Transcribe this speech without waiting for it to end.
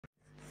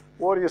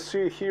What you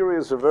see here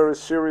is a very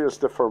serious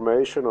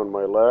deformation on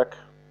my leg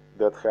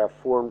that have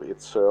formed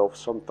itself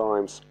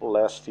sometimes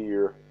last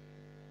year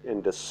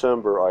in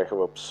December. I have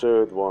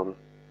observed one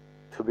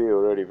to be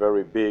already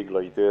very big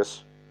like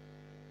this.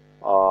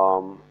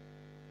 However,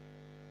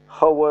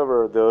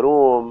 the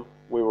room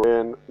we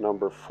were in,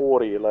 number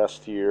 40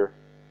 last year,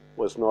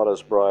 was not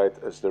as bright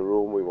as the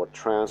room we were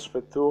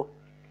transferred to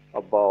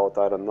about,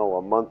 I don't know,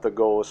 a month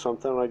ago or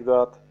something like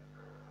that.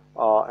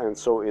 And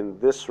so in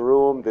this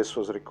room, this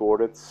was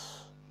recorded,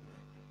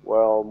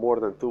 well, more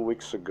than 2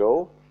 weeks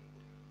ago.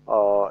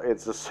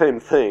 It's the same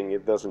thing,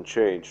 it doesn't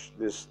change.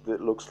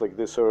 It looks like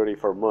this already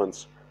for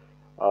months.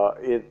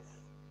 It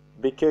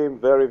became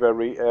very,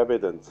 very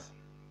evident.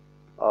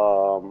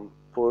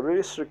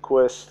 Police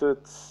requested,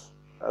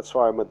 that's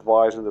why I'm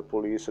advising the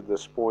police at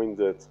this point,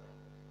 that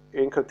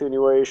in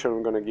continuation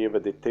I'm going to give a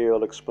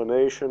detailed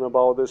explanation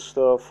about this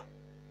stuff.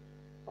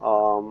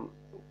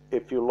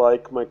 If you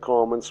like my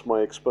comments,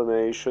 my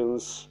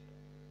explanations,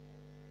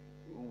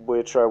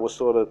 which I was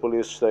told at the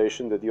police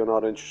station that you're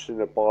not interested in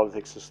the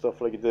politics and stuff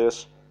like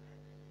this,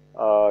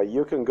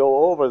 you can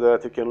go over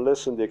that, you can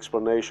listen to the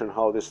explanation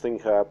how this thing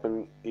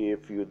happened.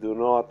 If you do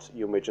not,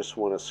 you may just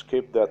want to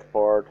skip that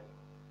part.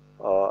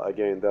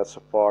 Again, that's a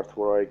part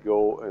where I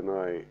go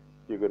and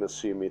you're going to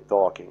see me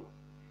talking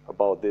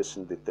about this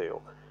in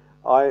detail.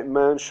 I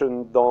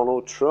mentioned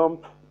Donald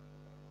Trump,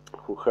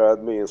 who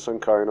had me in some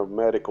kind of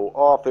medical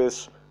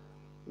office.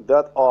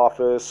 That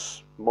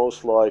office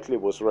most likely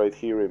was right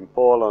here in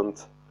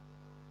Poland.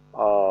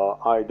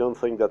 I don't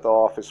think that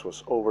office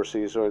was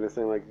overseas or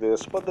anything like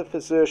this, but the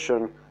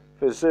physician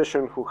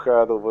who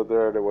had over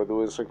there, they were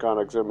doing some kind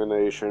of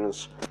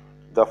examinations,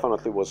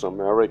 definitely was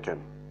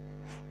American.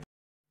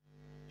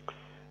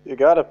 You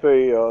gotta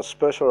pay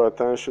special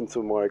attention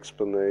to my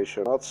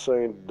explanation. I'm not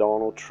saying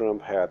Donald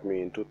Trump had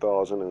me in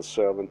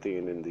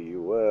 2017 in the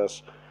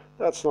US.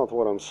 That's not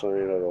what I'm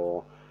saying at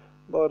all.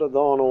 But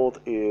Donald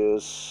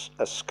is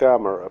a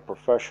scammer, a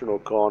professional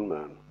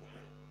conman,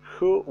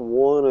 who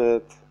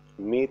wanted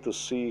me to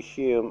see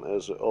him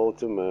as the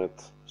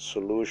ultimate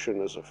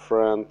solution, as a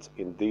friend,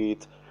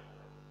 indeed,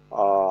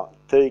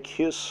 take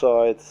his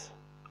side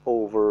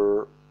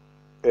over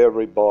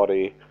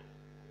everybody,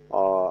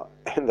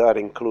 and that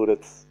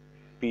included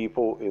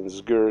people in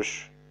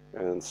Zgirsh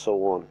and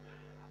so on,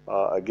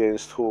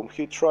 against whom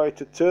he tried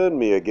to turn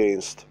me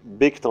against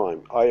big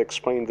time. I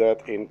explained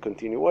that in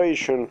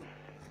continuation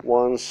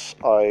once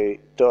I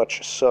touch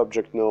a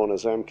subject known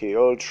as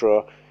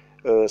MKultra,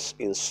 is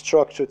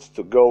instructed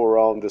to go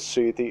around the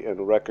city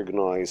and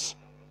recognize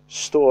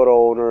store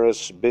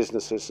owners,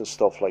 businesses and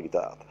stuff like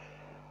that.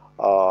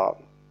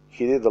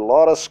 He did a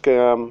lot of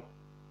scam,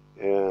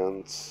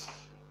 and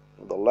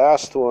the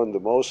last one, the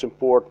most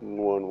important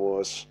one,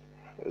 was,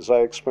 as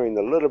I explained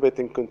a little bit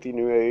in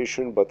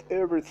continuation, but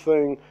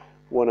everything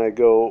when I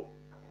go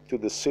to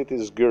the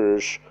city's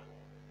Zgirsh,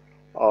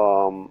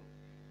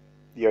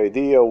 the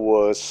idea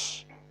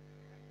was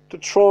to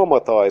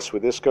traumatize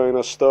with this kind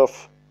of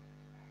stuff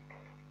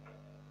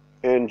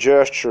and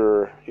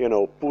gesture, you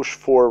know, push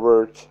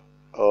forward,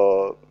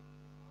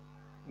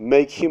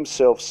 make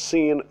himself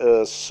seen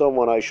as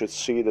someone I should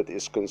see that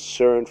is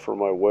concerned for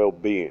my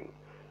well-being.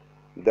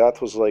 That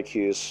was like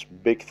his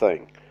big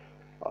thing.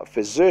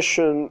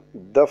 Physician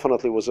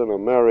definitely was an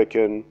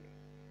American.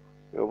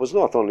 It was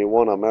not only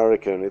one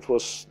American, it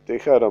was, they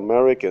had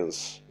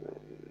Americans,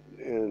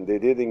 and they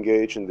did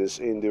engage in this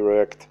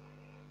indirect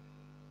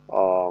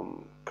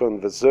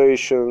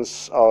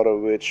conversations, out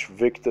of which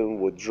victim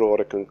would draw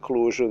the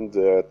conclusion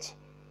that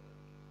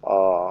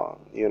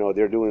you know,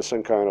 they're doing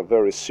some kind of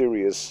very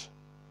serious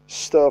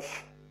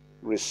stuff,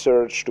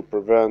 research to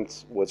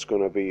prevent what's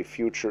going to be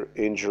future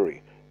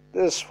injury.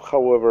 This,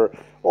 however,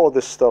 all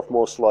this stuff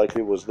most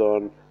likely was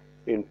done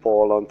in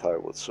Poland, I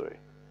would say.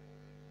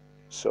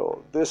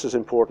 So this is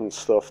important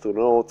stuff to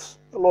note.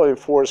 Law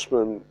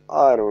enforcement,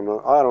 I don't know,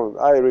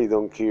 I really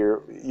don't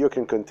care. You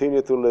can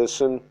continue to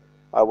listen.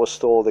 I was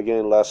told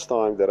again last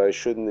time that I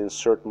shouldn't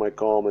insert my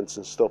comments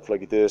and stuff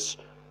like this.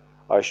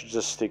 I should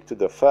just stick to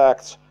the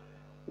facts,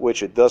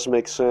 which it does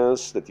make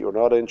sense that you're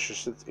not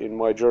interested in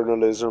my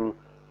journalism.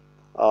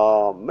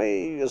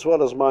 May as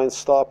well as mine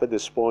stop at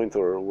this point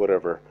or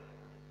whatever.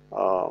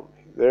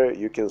 There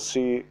you can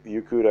see,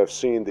 you could have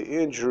seen the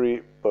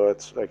injury,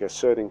 but like I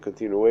said, in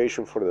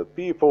continuation for the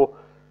people,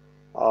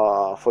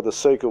 for the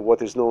sake of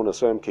what is known as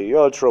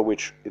MKultra,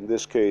 which in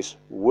this case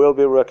will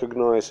be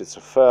recognized, it's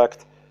a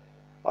fact,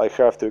 I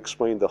have to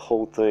explain the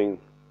whole thing,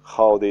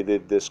 how they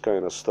did this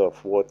kind of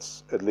stuff,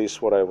 what's at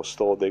least what I was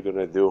told they're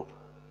gonna do,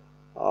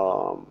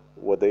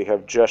 what they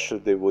have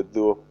gestured they would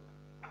do,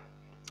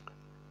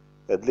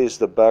 at least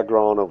the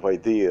background of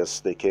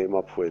ideas they came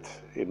up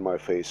with in my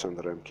face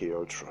under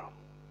MKultra.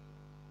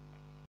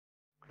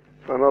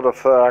 Another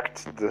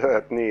fact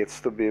that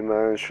needs to be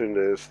mentioned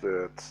is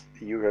that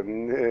you have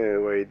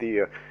no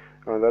idea.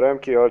 Under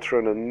MKultra,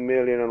 in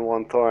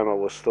 1,000,001 time, I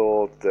was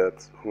told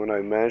that when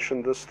I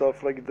mention this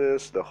stuff like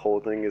this, the whole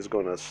thing is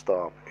gonna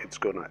stop. It's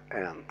gonna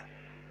end.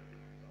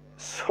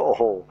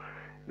 So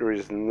there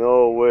is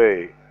no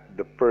way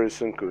the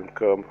person could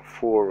come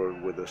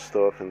forward with the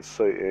stuff and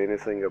say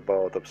anything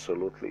about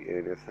absolutely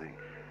anything.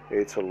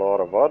 It's a lot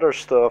of other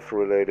stuff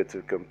related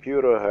to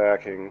computer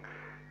hacking,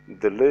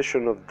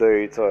 deletion of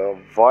data,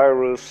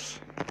 virus,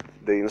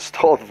 they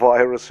installed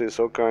viruses,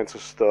 all kinds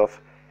of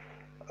stuff.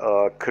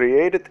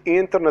 Created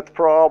internet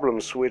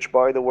problems, which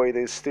by the way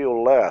they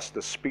still last.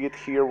 The speed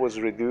here was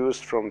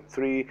reduced from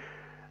 3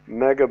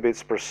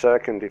 megabits per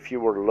second. If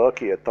you were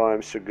lucky, at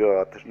times you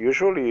got,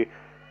 usually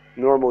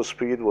normal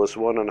speed was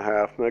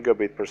 1.5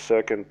 megabit per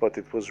second, but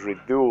it was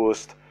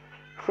reduced.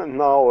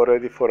 Now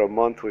already for a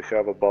month we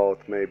have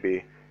about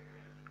maybe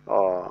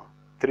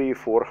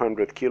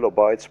 300-400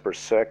 kilobytes per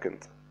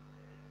second.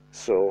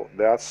 So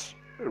that's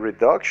a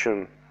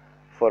reduction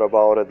for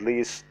about at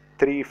least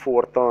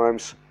 3-4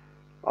 times,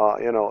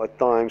 at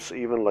times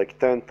even like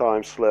 10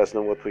 times less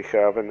than what we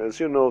have. And as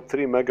you know,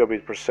 3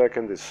 megabit per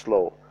second is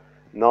slow.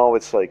 Now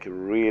it's like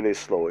really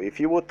slow. If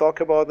you would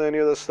talk about any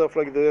of the stuff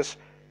like this,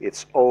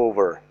 it's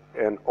over.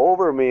 And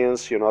over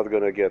means you're not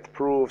going to get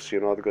proofs,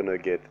 you're not going to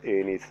get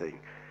anything.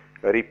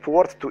 A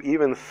report to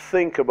even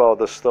think about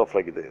the stuff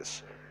like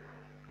this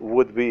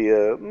would be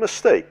a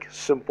mistake,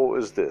 simple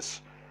as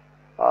this.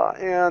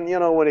 And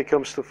when it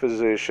comes to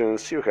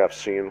physicians, you have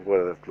seen what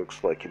it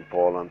looks like in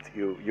Poland.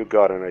 You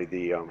got an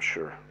idea, I'm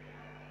sure.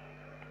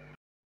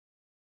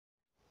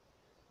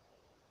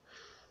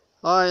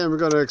 I am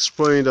going to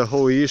explain the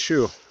whole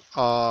issue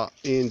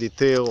in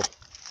detail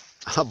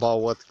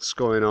about what's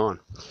going on.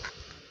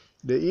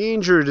 The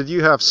injury that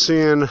you have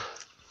seen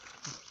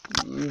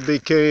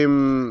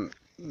became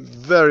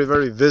very,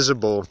 very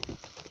visible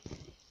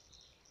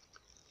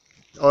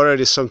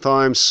already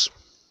sometimes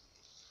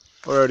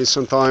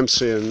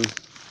in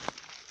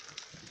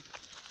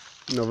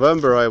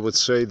November, I would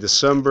say,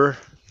 December,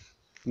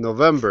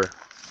 November,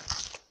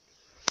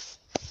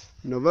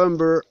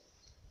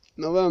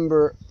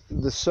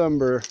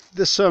 December,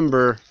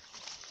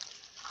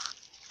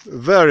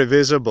 very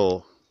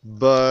visible,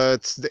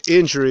 but the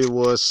injury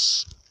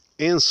was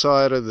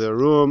inside of the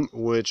room,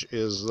 which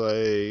is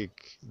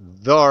like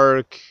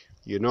dark.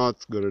 You're not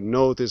gonna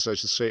notice, I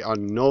should say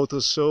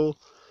unnoticeable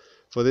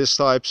for these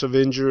types of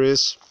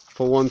injuries.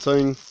 For one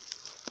thing,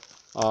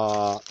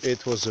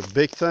 it was a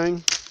big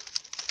thing.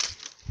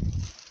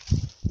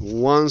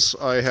 Once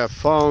I have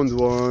found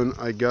one,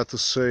 I got to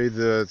say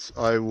that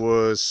I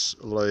was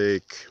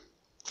like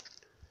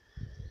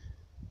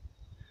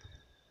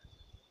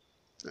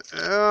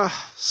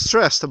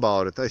stressed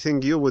about it. I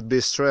think you would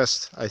be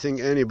stressed. I think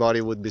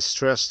anybody would be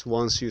stressed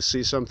once you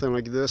see something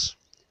like this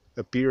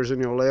appears in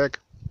your leg.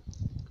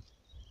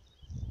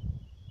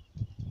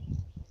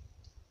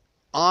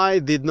 I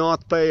did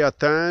not pay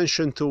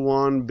attention to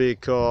one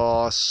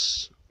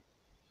because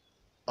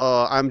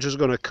I'm just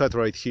gonna cut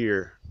right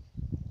here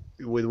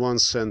with one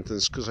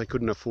sentence because I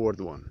couldn't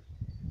afford one.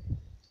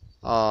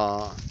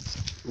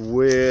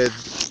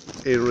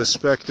 In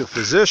respect to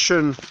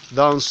physician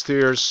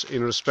downstairs,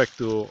 in respect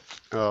to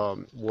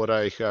what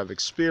I have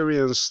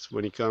experienced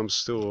when it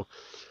comes to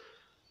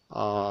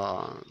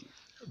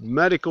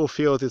medical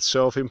field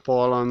itself in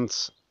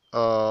Poland,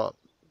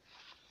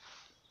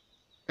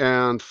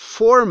 and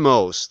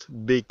foremost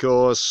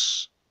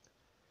because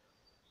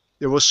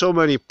there was so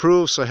many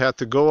proofs I had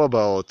to go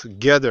about,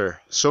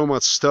 gather so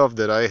much stuff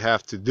that I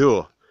have to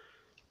do,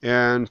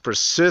 and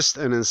persist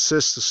and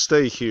insist to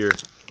stay here.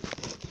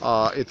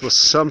 It was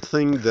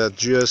something that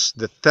just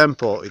the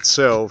tempo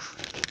itself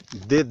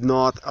did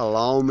not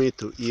allow me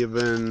to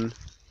even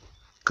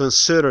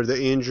consider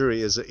the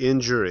injury as an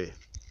injury,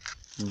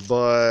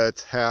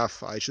 but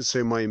I should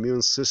say my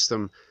immune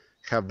system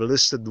have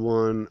listed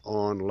one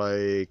on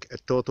like a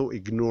total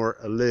ignore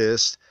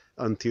list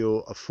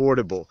until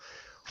affordable.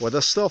 Well,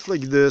 the stuff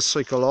like this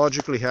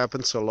psychologically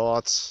happens a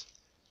lot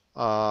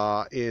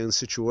in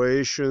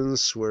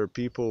situations where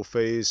people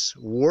face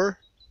war.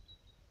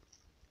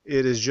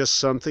 It is just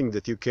something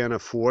that you can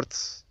afford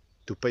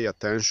to pay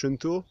attention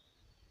to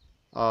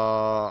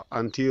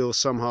until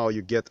somehow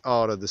you get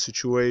out of the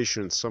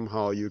situation.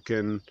 Would you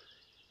can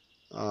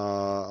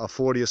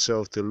afford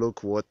yourself to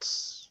look what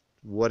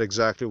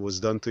exactly was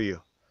done to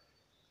you.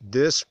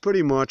 This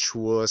pretty much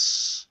would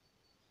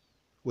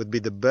be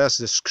the best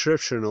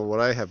description of what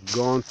I have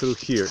gone through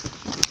here.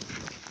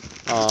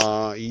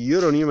 You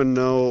don't even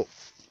know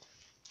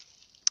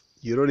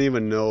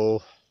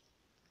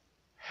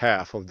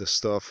half of the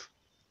stuff.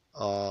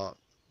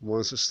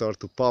 Once I start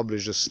to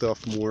publish the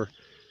stuff more,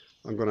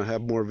 I'm gonna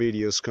have more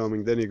videos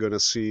coming, then you're gonna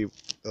see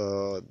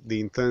the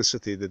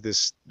intensity that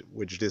this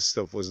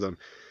stuff was done.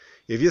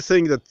 If you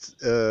think that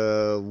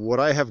what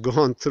I have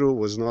gone through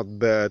was not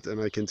bad, and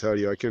I can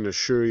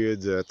assure you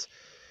that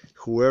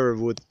whoever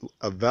would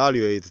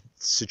evaluate a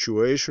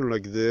situation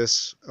like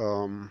this,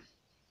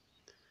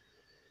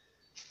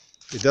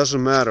 it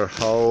doesn't matter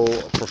how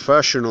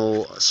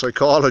professional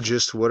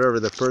psychologist, whatever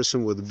the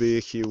person would be,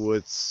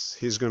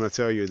 he's gonna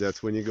tell you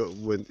that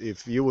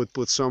if you would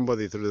put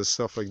somebody through the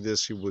stuff like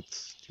this, he would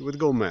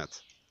go mad,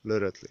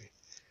 literally.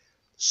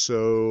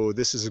 So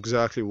this is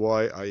exactly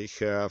why I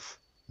have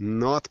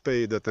not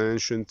paid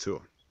attention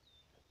to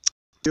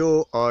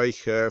Still, I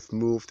have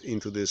moved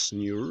into this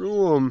new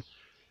room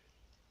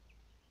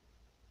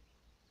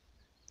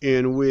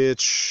in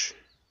which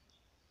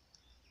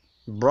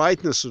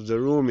brightness of the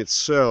room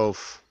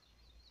itself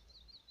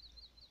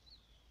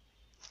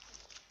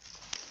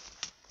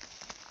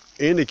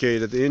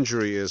indicated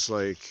injury is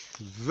like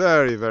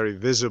very, very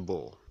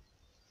visible.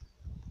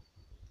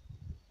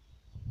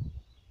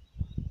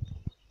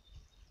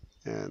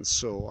 And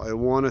so I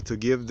wanted to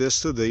give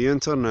this to the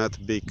internet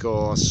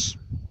because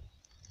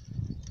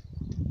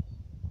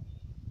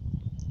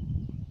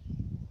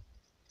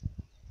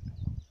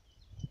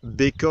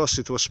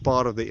it was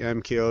part of the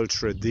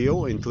MKultra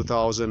deal in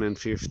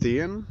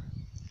 2015.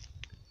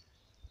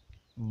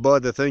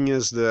 But the thing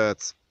is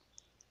that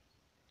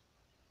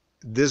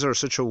these are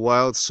such a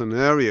wild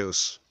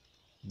scenarios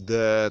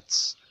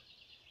that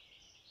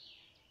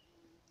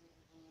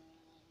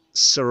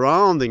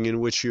surrounding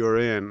in which you're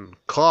in,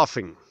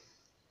 coughing,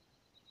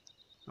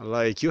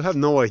 like you have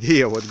no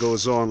idea what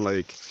goes on,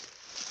 like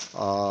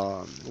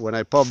when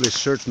I publish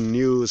certain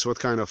news, what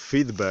kind of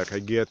feedback I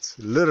get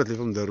literally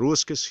from the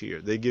Ruskis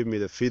here. They give me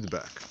the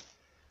feedback.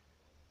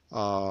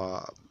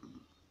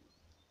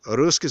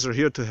 Ruskis are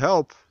here to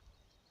help,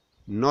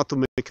 not to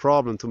make a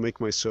problem, to make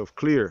myself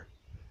clear.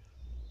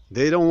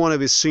 They don't want to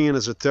be seen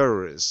as a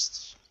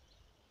terrorist.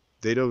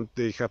 They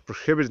have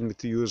prohibited me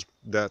to use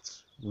that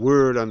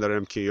word under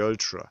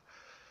MKultra.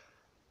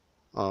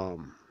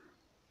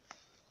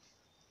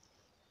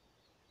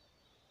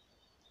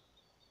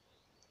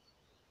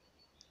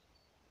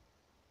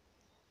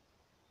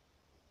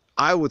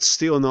 I would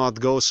still not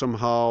go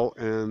somehow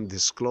and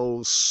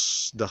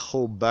disclose the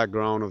whole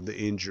background of the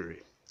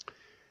injury.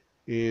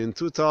 In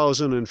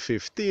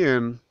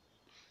 2015,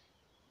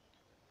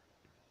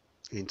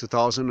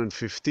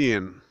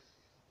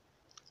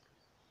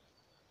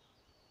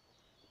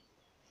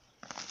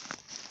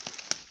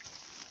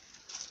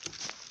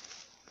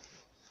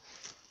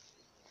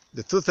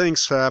 the two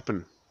things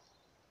happen.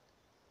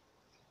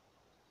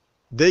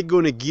 They're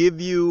gonna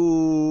give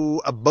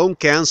you a bone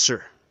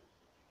cancer.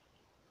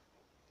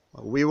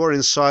 We were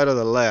inside of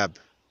the lab,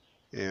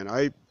 and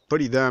I'm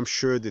pretty damn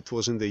sure that it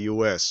was in the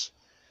US.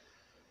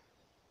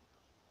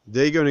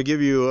 They're gonna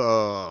give you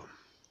a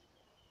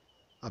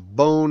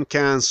bone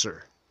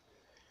cancer.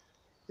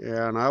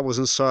 And I was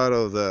inside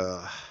of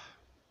the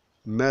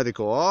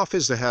medical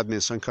office. They had me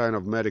in some kind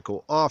of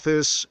medical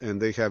office, and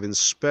they have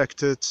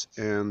inspected,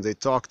 and they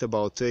talked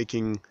about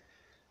taking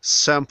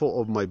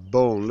sample of my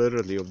bone,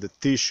 literally of the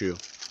tissue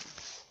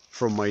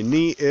from my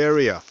knee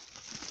area,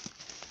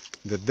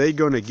 that they're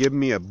gonna give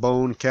me a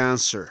bone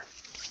cancer.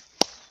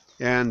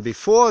 And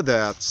before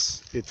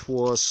that, it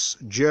was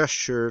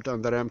gestured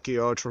under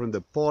MKultra from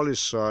the Polish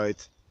side,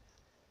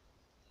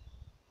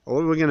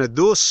 oh, we're gonna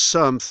do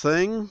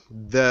something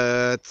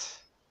that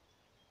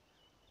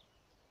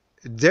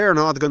they're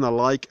not gonna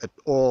like at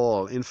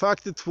all. In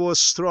fact, it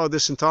was throughout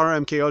this entire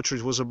MKultra,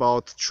 it was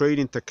about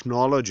trading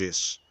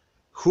technologies.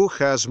 Who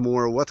has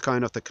more, what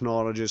kind of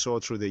technologies,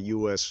 all through the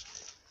US.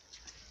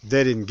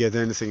 They didn't get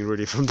anything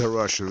really from the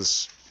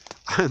Russians.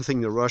 I don't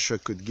think that Russia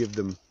could give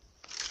them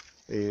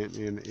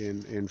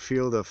in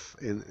field of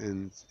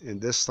in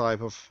this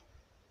type of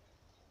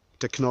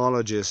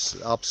technologies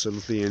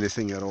absolutely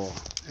anything at all.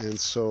 And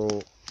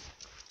so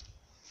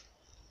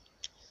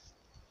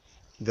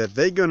that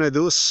they're gonna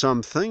do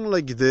something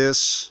like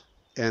this,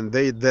 and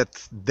they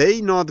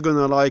not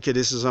gonna like it.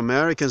 This is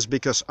Americans,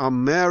 because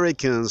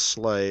Americans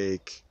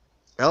like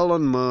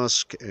Elon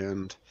Musk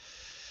and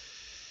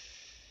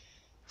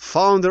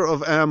founder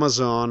of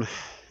Amazon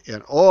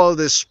and all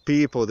these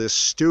people, these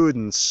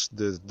students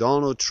that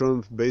Donald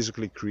Trump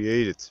basically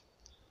created.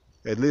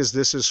 At least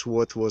this is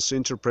what was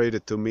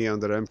interpreted to me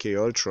under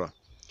MKultra.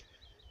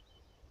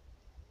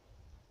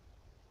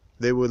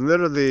 They would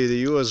literally, the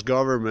US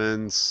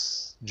government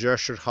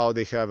gestured how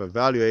they have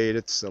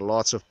evaluated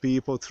lots of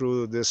people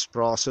through this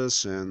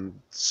process and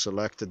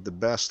selected the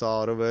best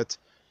out of it,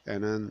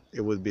 and then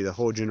it would be the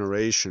whole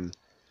generation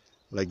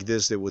like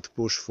this they would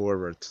push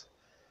forward.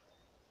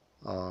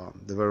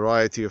 The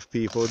variety of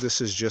people,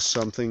 this is just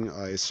something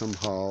I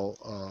somehow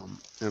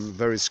am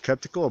very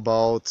skeptical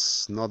about.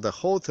 Not the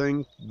whole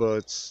thing,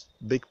 but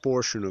big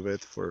portion of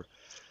it, for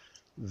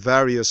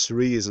various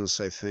reasons.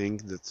 I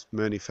think that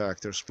many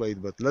factors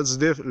played, but let's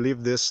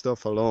leave this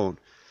stuff alone.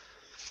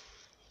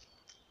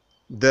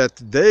 That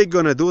they're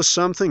gonna do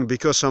something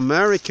because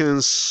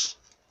Americans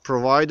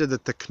provided the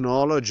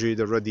technology,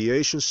 the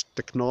radiation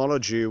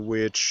technology,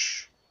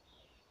 which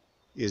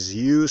is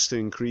used to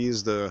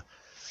increase the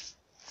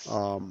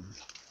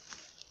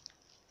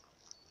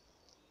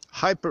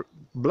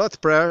blood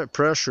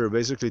pressure,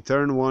 basically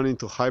turn one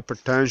into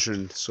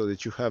hypertension, so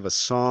that you have a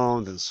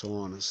sound and so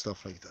on and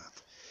stuff like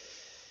that.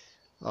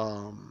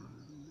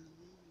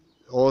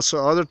 Also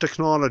other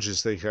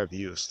technologies they have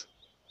used.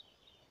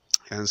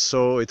 And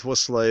so it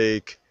was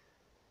like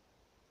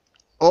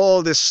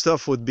all this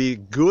stuff would be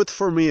good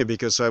for me,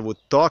 because I would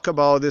talk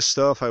about this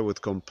stuff, I would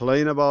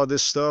complain about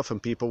this stuff,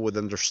 and people would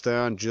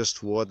understand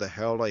just what the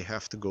hell I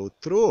have to go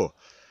through.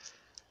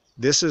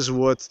 This is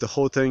what the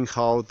whole thing,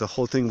 how the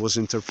whole thing was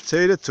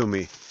interpreted to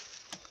me.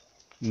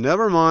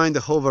 Never mind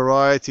the whole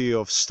variety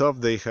of stuff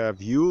they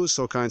have used,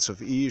 all kinds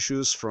of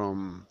issues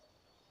from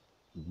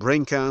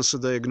brain cancer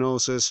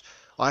diagnosis.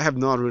 I have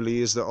not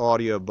released the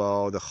audio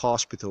about the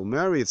hospital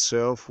Mary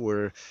itself,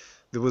 where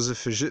there was a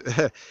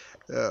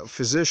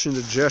physician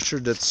that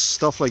gestured that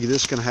stuff like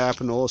this can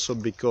happen also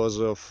because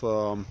of,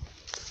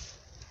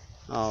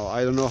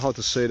 I don't know how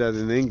to say that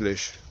in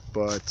English,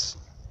 but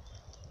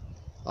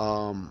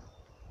um,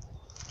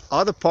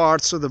 other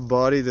parts of the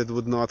body that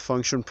would not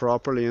function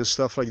properly and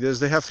stuff like this.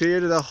 They have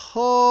created a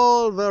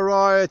whole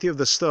variety of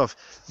the stuff,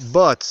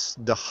 but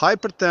the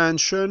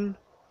hypertension,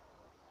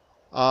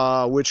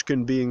 which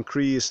can be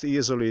increased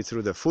easily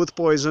through the food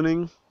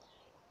poisoning.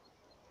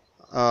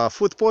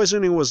 Food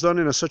poisoning was done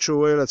in such a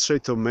way, let's say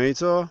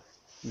tomato,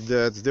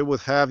 that they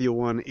would have you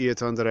one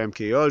eat under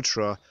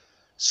MKultra.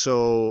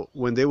 So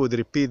when they would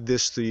repeat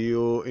this to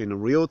you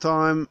in real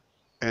time,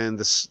 and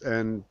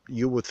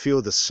you would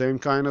feel the same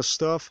kind of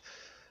stuff,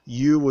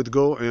 you would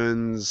go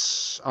and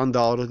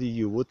undoubtedly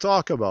you would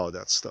talk about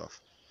that stuff.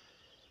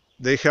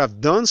 They have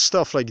done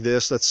stuff like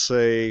this. Let's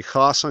say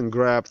Hassan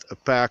grabbed a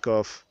pack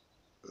of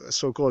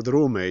so-called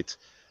roommate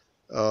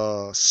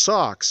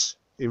socks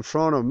in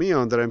front of me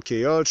under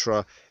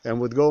MKultra and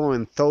would go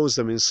and toss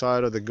them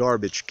inside of the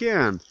garbage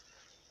can.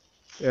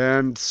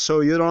 And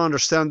so you don't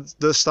understand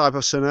this type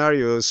of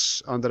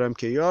scenarios under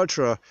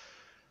MKultra,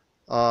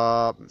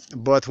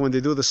 but when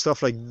they do the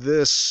stuff like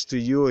this to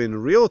you in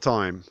real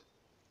time,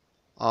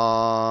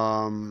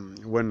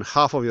 when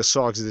half of your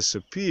socks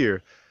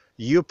disappear,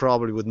 you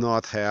probably would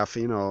not have,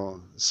 you know,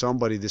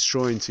 somebody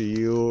destroying to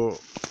you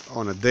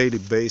on a daily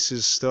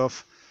basis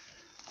stuff,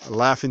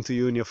 laughing to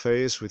you in your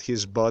face with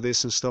his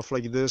buddies and stuff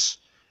like this.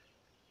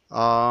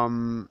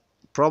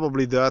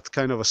 Probably that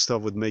kind of a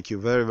stuff would make you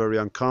very, very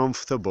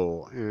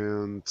uncomfortable.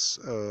 And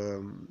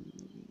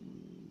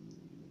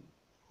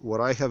what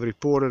I have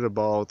reported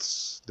about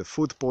the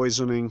food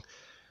poisoning,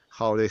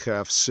 how they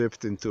have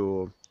sipped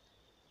into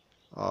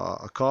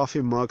a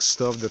coffee mug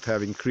stuff that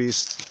have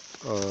increased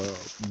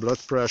blood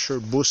pressure,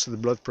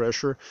 boosted blood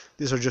pressure.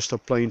 These are just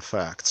plain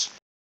facts.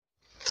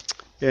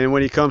 And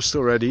when it comes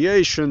to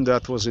radiation,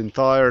 that was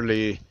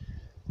entirely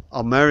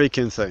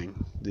American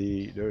thing.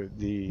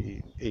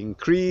 The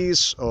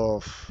increase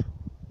of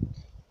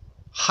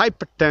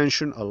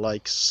hypertension,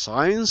 like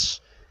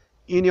science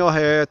in your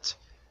head,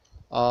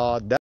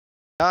 that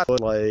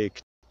was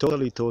like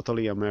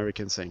totally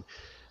American thing.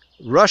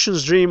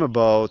 Russians dream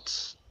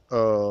about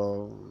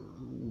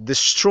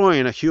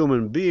destroying a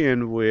human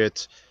being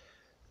with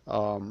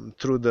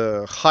through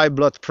the high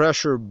blood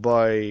pressure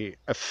by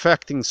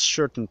affecting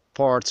certain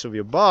parts of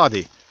your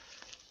body.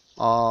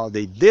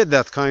 They did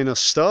that kind of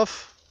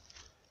stuff,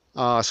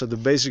 so the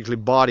basically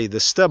body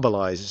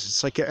destabilizes.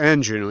 It's like an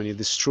engine. When you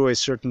destroy a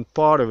certain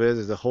part of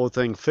it, the whole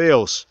thing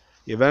fails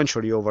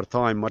eventually over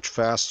time much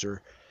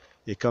faster.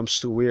 It comes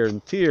to wear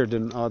and tear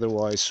than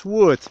otherwise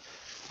would.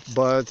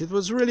 But it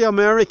was really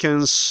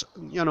Americans,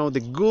 you know,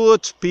 the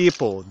good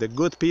people,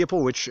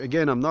 which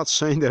again, I'm not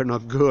saying they're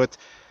not good.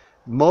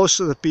 Most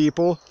of the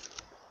people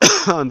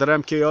under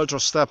MKultra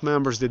staff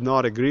members did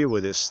not agree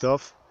with this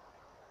stuff.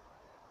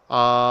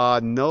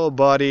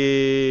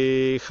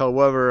 Nobody,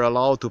 however,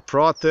 allowed to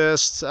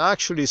protest.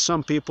 Actually,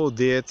 some people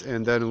did,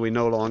 and then we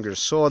no longer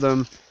saw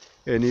them.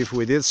 And if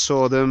we did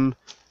saw them,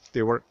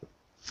 they were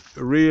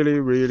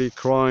really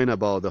crying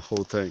about the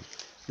whole thing.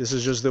 This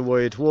is just the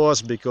way it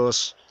was,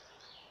 because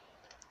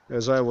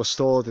as I was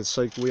told, it's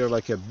like we are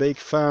like a big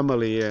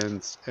family,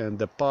 and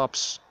the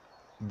pops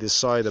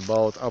decide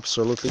about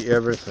absolutely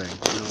everything.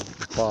 You know,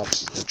 the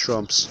pops, the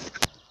Trumps,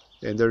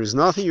 and there is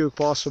nothing you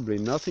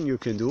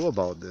can do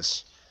about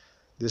this.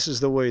 This is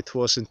the way it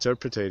was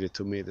interpreted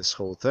to me, this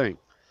whole thing.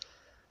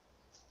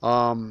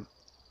 The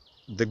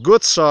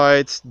good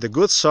side,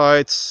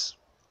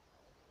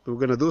 we're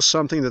gonna do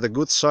something that the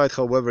good side,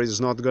 however, is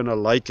not gonna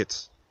like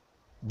it.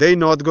 They're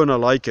not gonna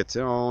like it,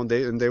 you know.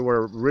 They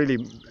were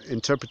really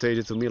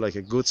interpreted to me like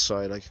a good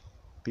side, like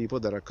people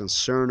that are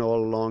concerned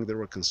all along. They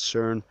were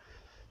concerned,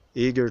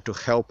 eager to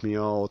help me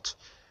out.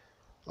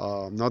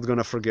 Not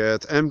gonna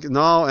forget.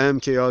 Now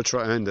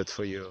MKultra ended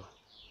for you,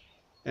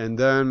 and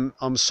then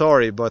I'm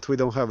sorry, but we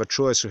don't have a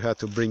choice. We had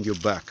to bring you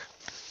back.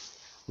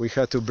 We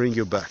had to bring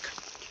you back.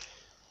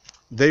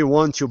 They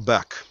want you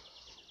back.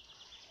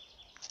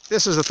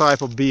 This is a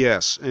type of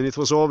BS, and it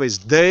was always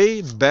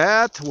they.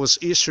 Bad was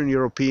Eastern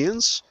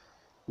Europeans,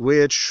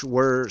 which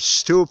were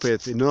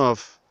stupid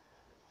enough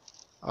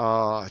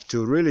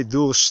to really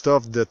do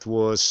stuff that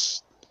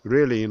was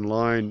really in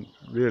line,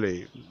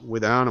 really,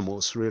 with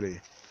animals,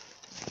 really.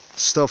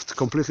 Stuff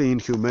completely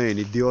inhumane,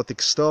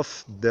 idiotic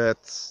stuff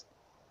that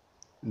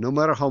no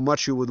matter how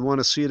much you would want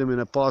to see them in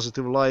a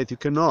positive light, you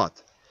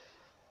cannot.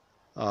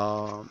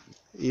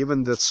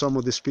 Even that some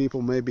of these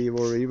people maybe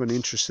were even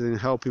interested in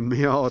helping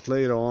me out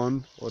later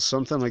on, or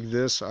something like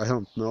this, I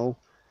don't know.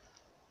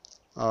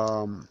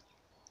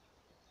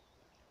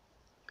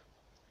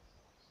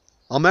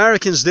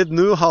 Americans did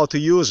know how to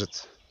use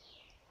it.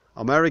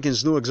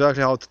 Americans knew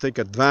exactly how to take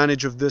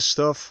advantage of this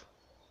stuff.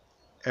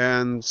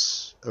 and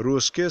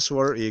Ruskies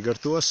were eager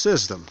to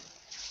assist them.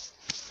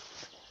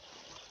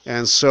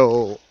 And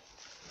so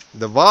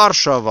the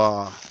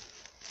Warsaw,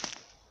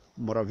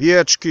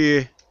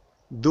 Morawiecki,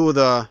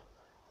 Duda,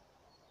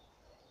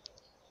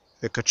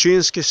 the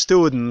Kaczynski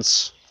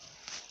students,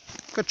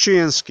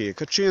 Kaczynski,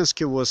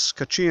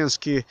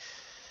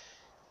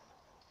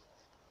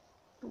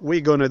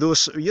 we're gonna do,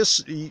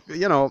 yes,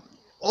 you know,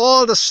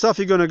 all the stuff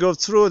you're gonna go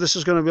through, this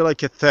is gonna be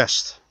like a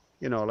test,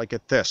 you know, like a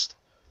test.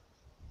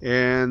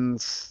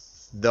 And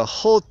the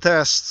whole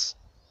test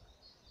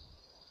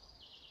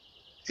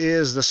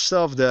is the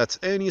stuff that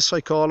any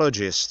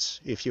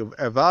psychologist, if you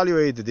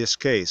evaluate this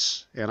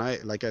case,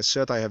 and like I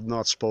said, I have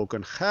not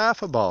spoken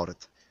half about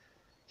it,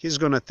 he's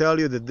going to tell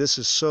you that this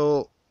is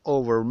so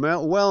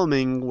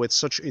overwhelming with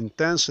such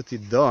intensity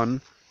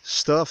done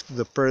stuff to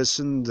the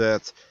person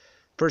that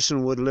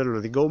person would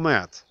literally go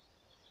mad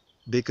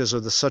because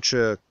of such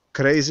a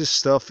crazy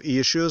stuff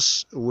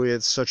issues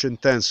with such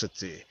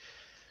intensity.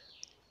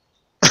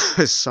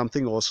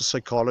 Something also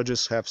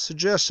psychologists have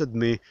suggested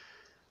me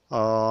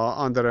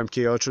under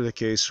MKultra the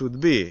case would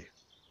be.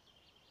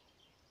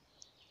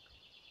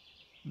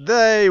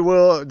 They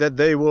will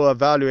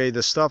evaluate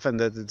the stuff and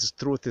that the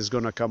truth is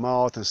gonna come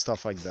out and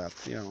stuff like that.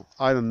 You know,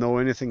 I don't know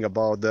anything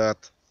about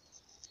that.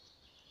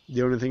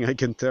 The only thing I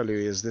can tell you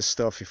is this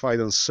stuff, if I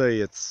don't say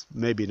it,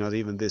 maybe not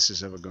even this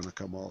is ever gonna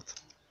come out.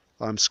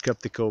 I'm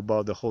skeptical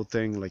about the whole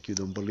thing, like you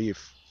don't believe,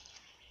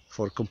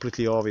 for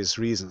completely obvious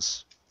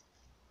reasons.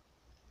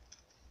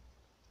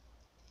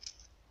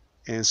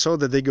 And so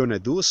that they're gonna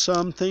do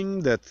something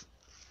that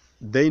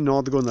they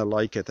not gonna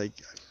like it.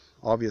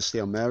 Obviously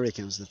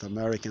Americans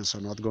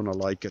are not gonna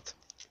like it.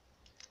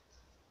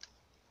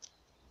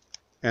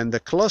 And the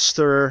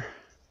cluster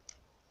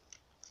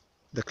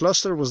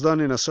was done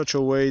in such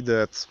a way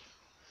that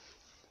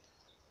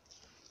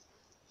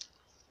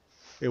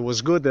it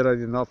was good that I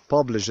did not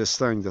publish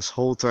this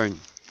whole thing.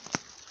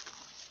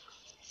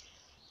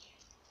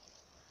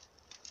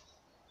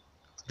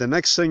 The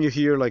next thing you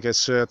hear, like I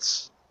said,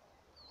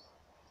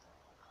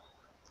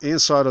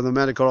 inside of the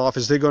medical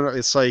office,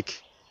 it's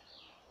like,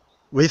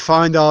 we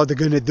find out they're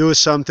gonna do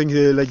something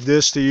like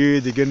this to you,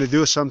 they're gonna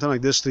do something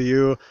like this to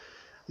you,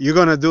 you're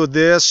gonna do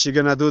this, you're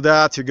gonna do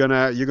that,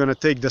 you're gonna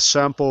take the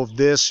sample of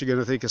this, you're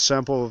gonna take a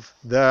sample of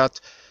that.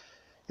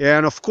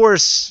 And of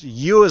course,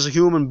 you as a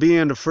human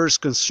being, the first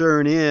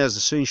concern is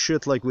the same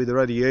shit like with the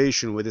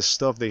radiation, with this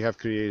stuff they have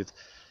created.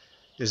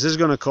 Is this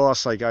gonna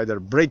cause like either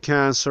brain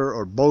cancer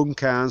or bone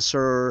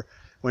cancer?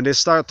 When they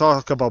start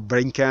talking about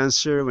brain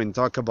cancer, when they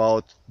talk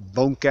about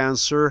bone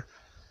cancer,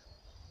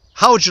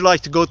 how would you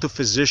like to go to a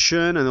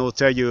physician and they'll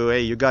tell you,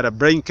 hey, you got a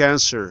brain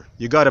cancer,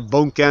 you got a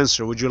bone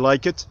cancer, would you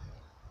like it?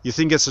 You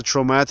think it's a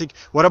traumatic?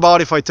 What about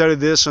if I tell you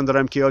this under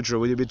MKultra?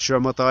 Would you be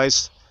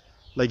traumatized?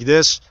 Like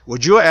this?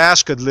 Would you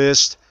ask at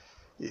least,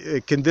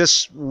 can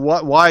this,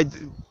 why,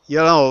 you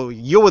know,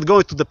 you would go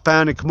into the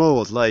panic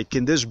mode, like,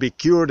 can this be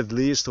cured at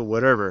least or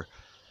whatever?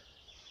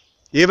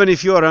 Even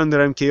if you are under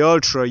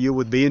MKultra, you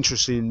would be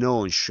interested in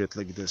knowing shit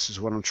like this, is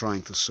what I'm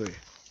trying to say.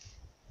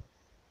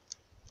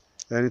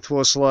 And it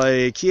was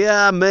like,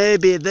 yeah,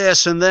 maybe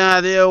this and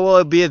that, it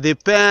will be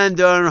depend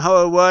on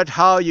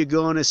how you're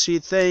gonna see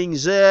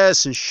things,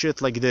 this and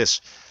shit like this.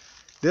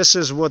 This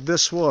is what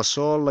this was,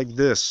 all like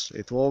this.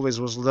 It always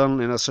was done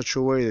in such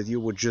a way that you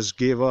would just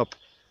give up,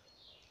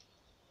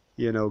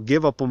 you know,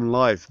 give up on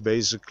life,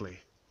 basically.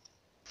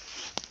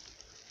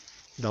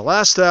 The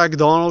last act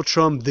Donald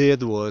Trump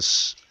did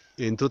was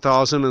in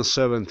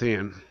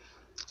 2017.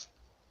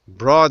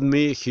 Brought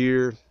me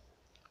here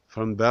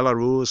from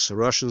Belarus,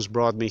 Russians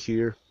brought me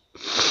here.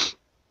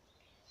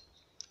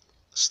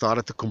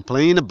 Started to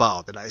complain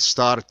about it. I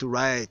started to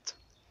write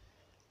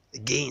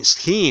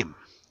against him.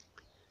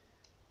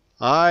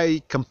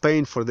 I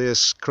campaigned for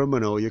this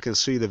criminal. You can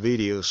see the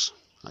videos.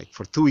 Like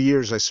for 2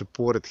 years I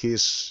supported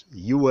his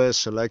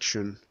US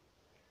election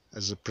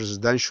as a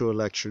presidential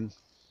election.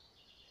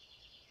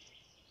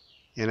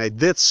 And I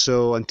did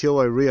so until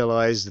I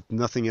realized that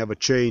nothing ever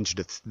changed,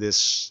 that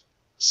this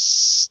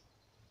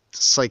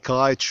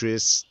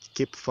psychiatrist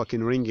kept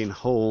fucking ringing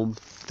home,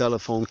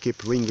 telephone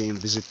kept ringing,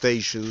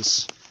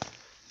 visitations,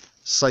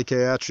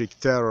 psychiatric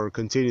terror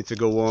continued to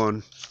go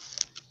on.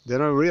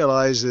 Then I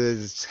realized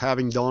that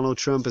having Donald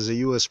Trump as a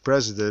US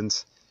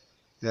president,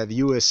 that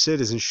US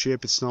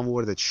citizenship, it's not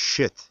worth that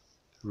shit,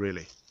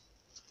 really.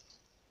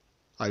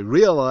 I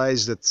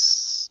realized that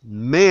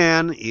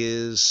man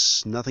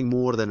is nothing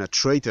more than a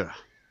traitor,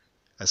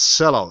 a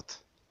sellout.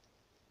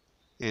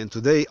 And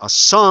today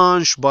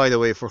Assange, by the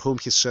way, for whom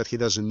he said he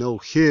doesn't know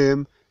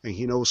him, and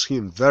he knows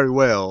him very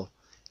well,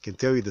 can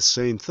tell you the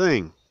same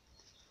thing.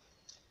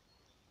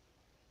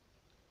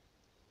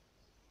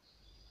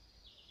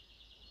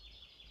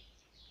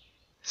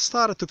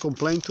 Started to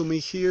complain to me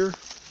here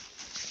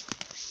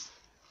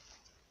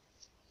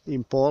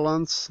in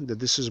Poland that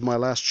this is my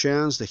last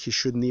chance, that he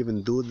shouldn't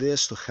even do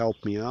this to help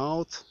me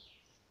out,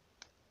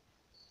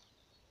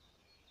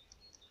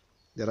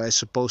 that I'm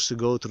supposed to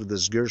go to the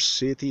Sgurz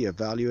city,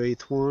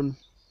 evaluate one.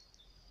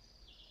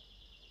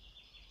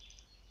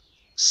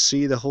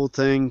 see the whole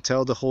thing,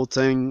 tell the whole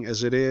thing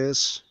as it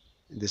is.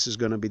 This is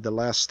going to be the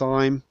last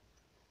time,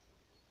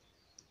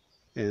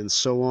 and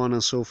so on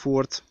and so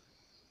forth.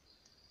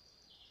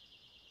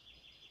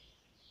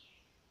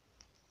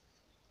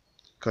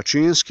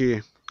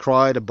 Kaczynski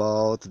cried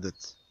about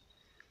that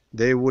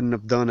they wouldn't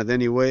have done it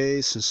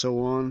anyways and so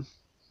on.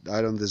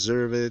 I don't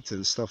deserve it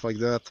and stuff like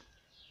that.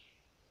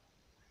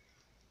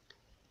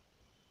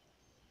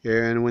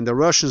 And when the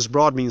Russians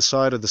brought me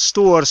inside of the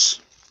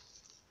stores,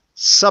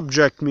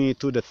 subject me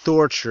to the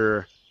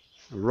torture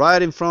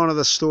right in front of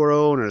the store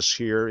owners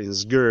here in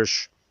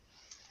Zgirsh,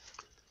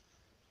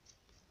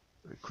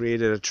 I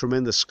created a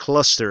tremendous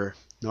cluster,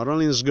 not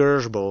only in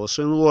Zgirsh but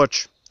also in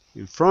Łódź,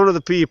 in front of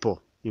the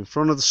people, in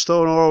front of the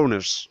store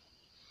owners,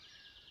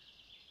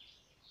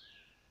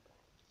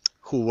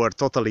 who were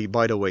totally,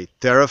 by the way,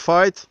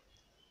 terrified.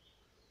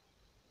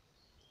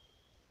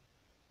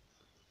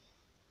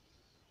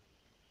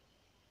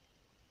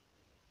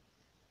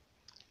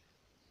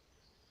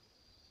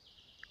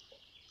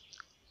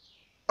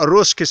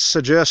 Ruskis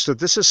suggested,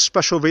 this is a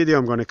special video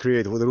I'm going to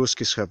create, what the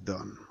Ruskis have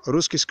done.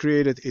 Ruskis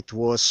created, it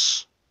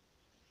was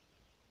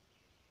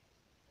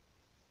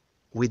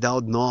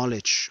without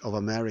knowledge of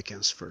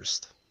Americans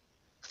first.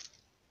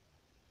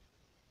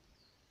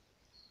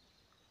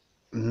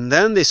 And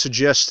then they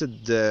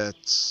suggested that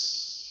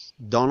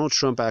Donald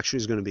Trump actually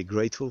is going to be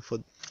grateful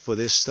for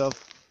this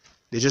stuff.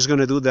 They're just going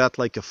to do that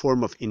like a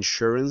form of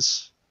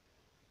insurance.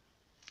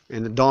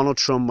 And Donald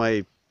Trump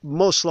might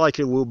most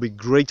likely will be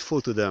grateful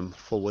to them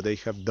for what they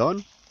have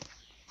done.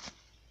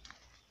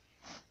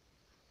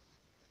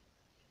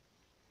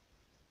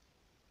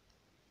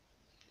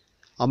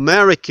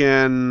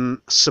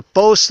 American,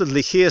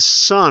 supposedly his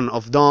son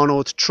of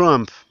Donald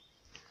Trump,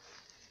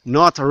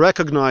 not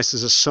recognized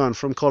as a son,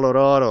 from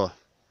Colorado,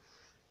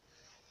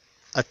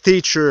 a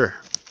teacher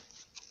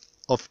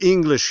of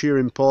English here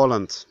in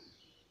Poland,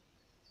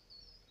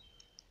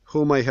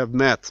 whom I have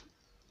met,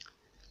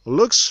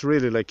 looks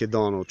really like a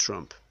Donald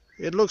Trump.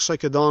 It looks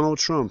like a Donald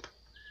Trump.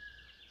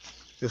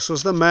 This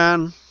was the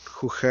man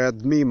who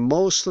had me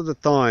most of the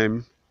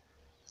time,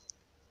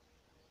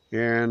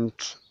 and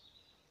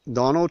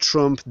Donald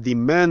Trump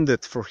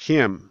demanded for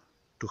him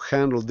to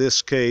handle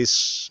this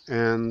case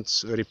and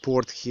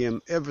report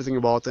him everything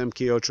about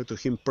MKultra to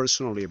him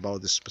personally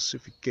about this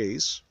specific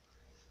case.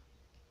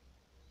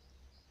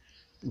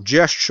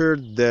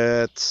 Gestured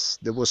that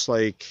there was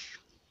like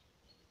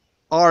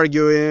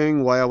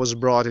arguing why I was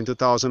brought in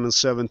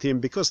 2017,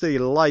 because they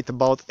lied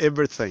about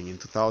everything in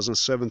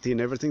 2017,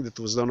 everything that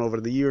was done over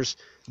the years,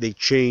 they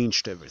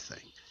changed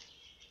everything.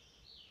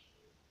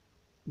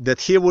 That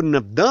he wouldn't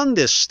have done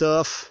this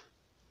stuff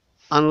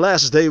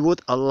unless they would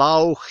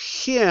allow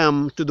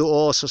him to do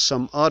also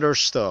some other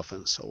stuff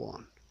and so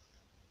on.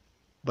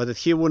 But that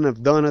he wouldn't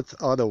have done it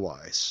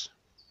otherwise.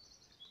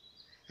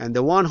 And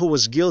the one who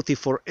was guilty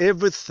for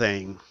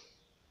everything,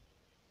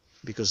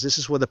 because this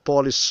is what the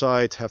Polish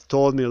side have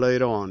told me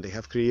later on, they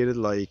have created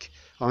like,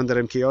 under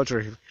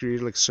MKultra, have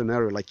created like a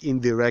scenario, like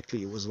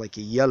indirectly, it was like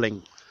a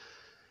yelling.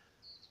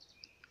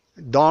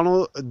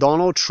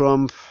 Donald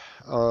Trump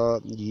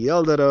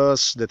yelled at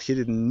us that he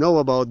didn't know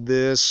about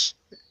this.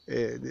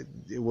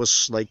 It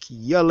was like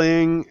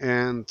yelling,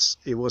 and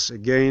it was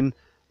again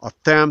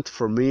attempt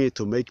for me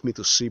to make me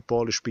to see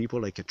Polish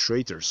people like a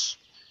traitors.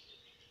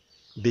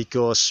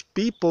 Because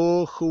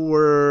people who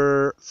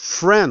were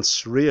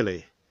friends,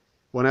 really,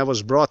 when I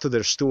was brought to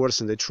their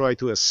stores and they tried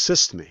to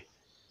assist me,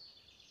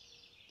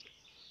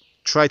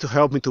 try to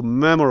help me to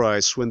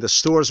memorize when the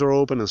stores are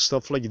open and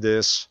stuff like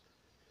this,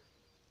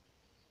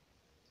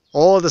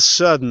 all of a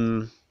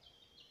sudden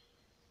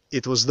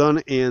it was done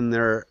in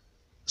their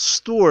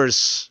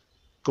stores,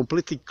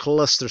 completely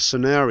cluster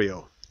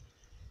scenario.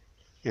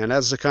 And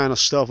that's the kind of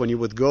stuff when you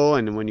would go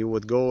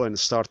and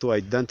start to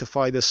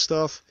identify this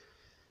stuff,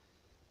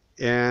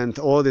 and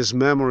all these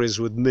memories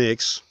would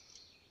mix.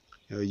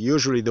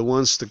 Usually the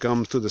ones to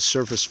come to the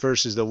surface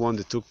first is the one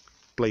that took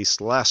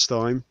place last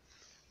time.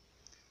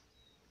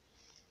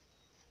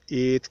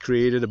 It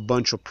created a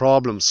bunch of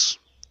problems,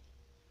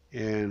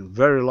 and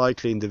very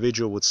likely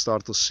individual would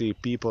start to see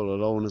people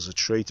alone as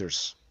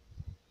traitors.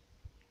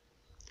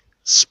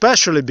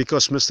 Especially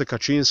because Mr.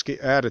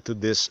 Kaczynski added to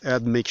this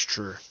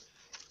admixture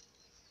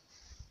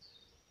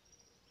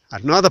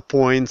another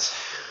point,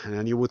 and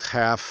then you would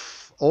have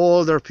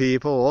older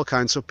people, all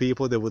kinds of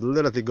people that would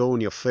literally go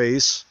in your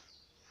face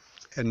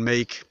and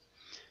make,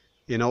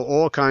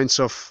 all kinds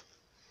of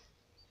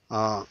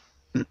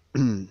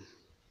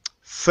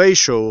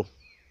facial,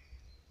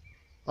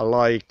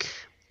 like,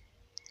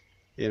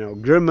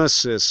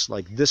 grimaces,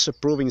 like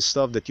disapproving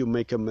stuff, that you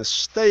make a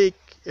mistake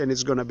and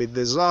it's gonna be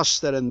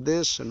disaster and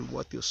this and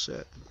what you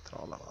said,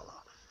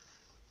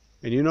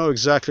 and you know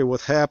exactly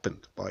what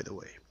happened, by the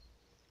way.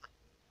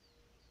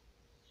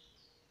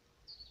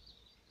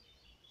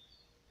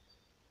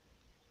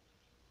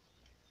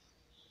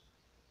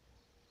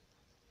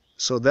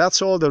 So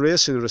that's all there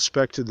is in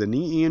respect to the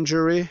knee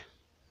injury.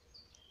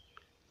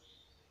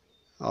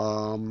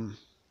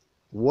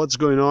 What's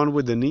going on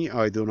with the knee,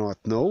 I do not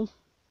know.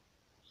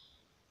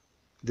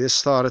 This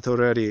started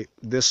already,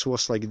 this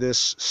was like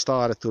this,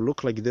 started to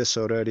look like this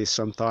already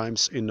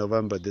sometimes in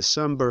November,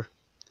 December.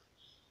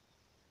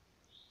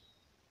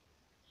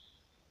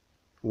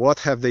 What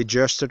have they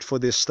gestured for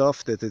this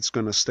stuff? That it's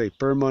gonna stay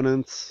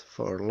permanent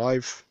for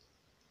life,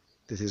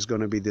 that is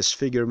gonna be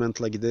disfigurement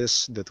like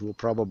this, that will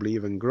probably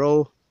even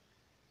grow,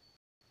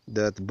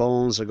 that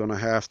bones are gonna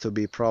have to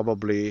be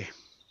probably,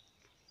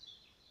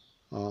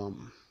 I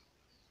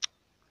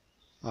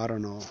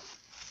don't know,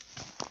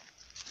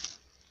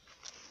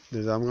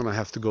 that I'm gonna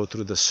have to go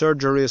through the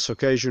surgeries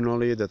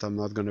occasionally, that I'm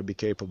not gonna be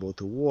capable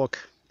to walk,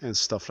 and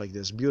stuff like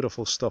this.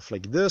 Beautiful stuff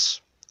like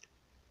this.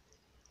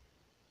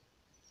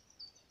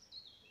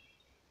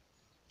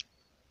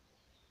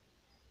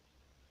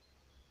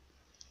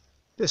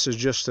 This is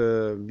just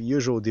a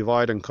usual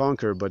divide and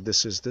conquer, but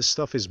this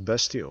stuff is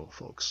bestial,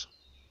 folks.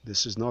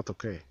 This is not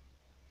okay.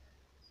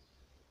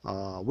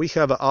 We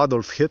have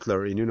Adolf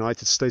Hitler in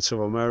United States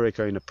of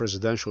America in a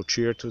presidential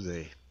chair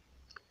today.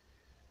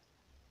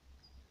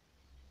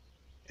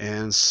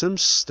 And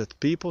seems that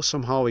people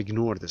somehow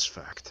ignore this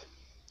fact.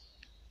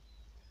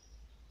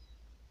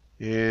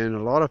 And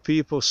a lot of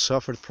people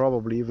suffered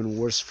probably even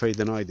worse fate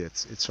than I did.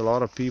 It's a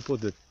lot of people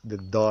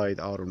that died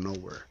out of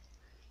nowhere.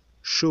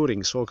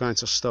 Shootings, all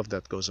kinds of stuff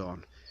that goes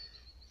on.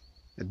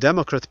 The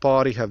Democrat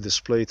Party have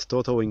displayed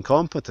total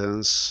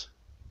incompetence,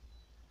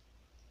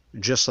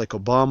 just like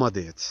Obama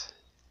did.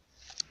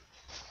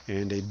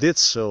 And they did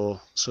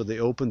so they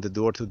opened the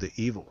door to the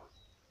evil.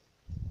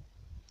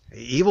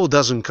 Evil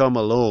doesn't come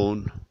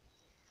alone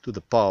to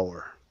the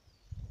power.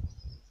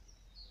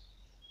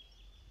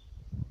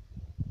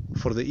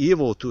 For the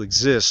evil to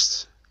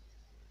exist,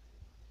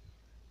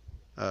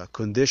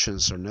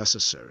 conditions are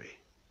necessary,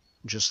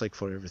 just like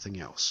for everything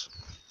else.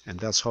 And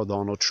that's how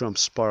Donald Trump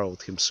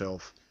spiraled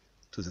himself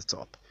to the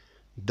top.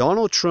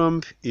 Donald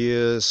Trump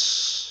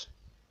is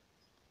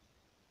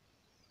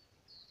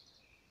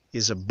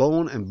a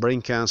bone and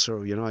brain cancer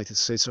of the United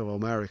States of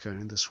America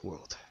and in this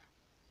world.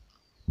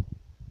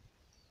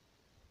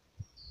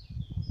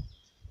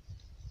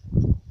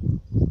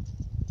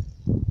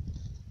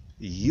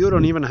 You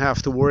don't even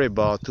have to worry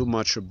about too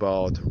much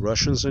about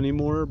Russians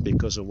anymore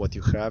because of what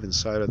you have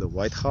inside of the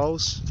White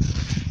House.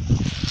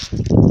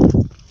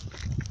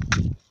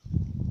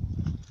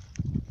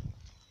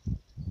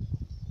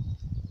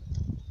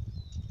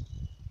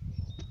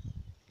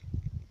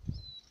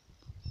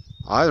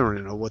 I don't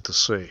really know what to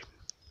say.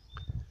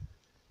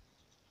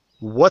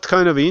 What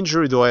kind of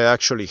injury do I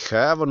actually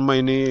have on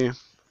my knee?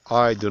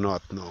 I do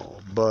not know,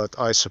 but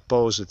I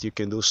suppose that you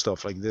can do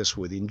stuff like this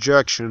with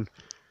injection.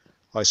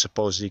 I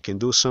suppose you can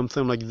do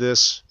something like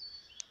this.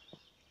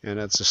 And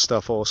that's the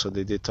stuff also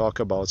they did talk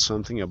about,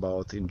 something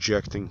about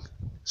injecting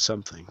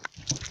something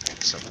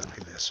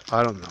like this.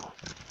 I don't know.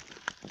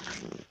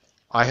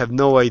 I have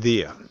no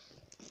idea.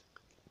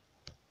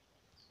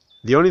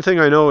 The only thing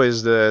I know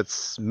is that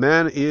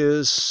man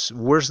is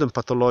worse than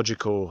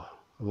pathological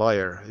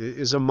liar. He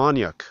is a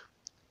maniac.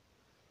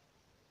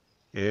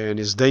 And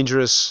is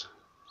dangerous.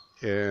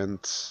 And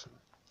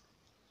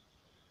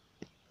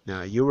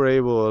now you were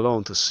able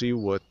alone to see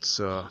what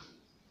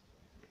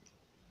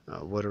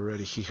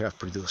already he have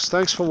produced.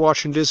 Thanks for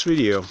watching this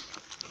video.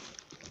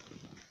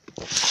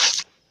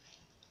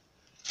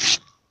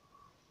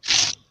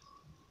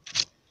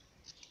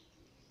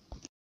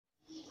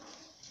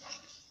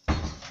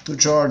 Two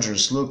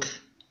chargers,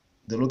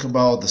 they look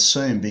about the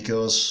same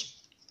because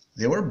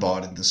they were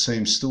bought in the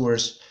same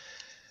stores.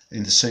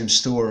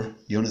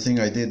 The only thing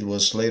I did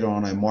was later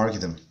on I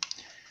marked them.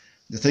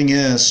 The thing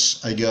is,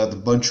 I got a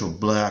bunch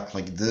of black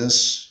like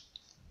this,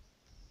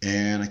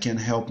 and I can't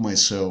help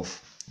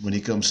myself when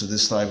it comes to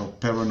this type of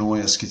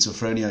paranoia,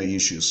 schizophrenia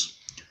issues.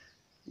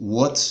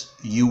 What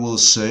you will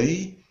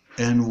say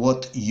and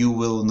what you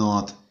will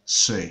not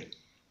say.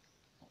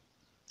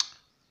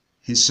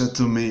 He said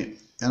to me,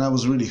 and I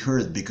was really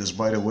hurt because,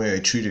 by the way, I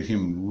treated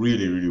him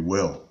really, really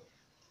well.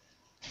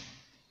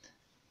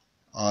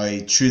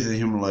 I treated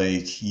him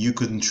like you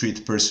couldn't treat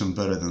a person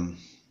better than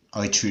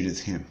I treated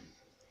him.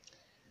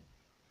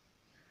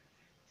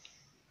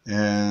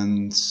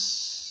 And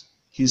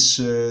he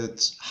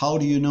said, how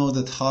do you know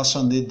that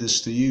Hassan did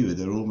this to you,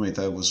 the roommate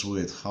I was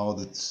with? How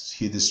did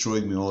he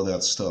destroyed me, all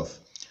that stuff?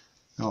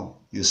 No,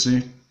 you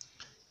see,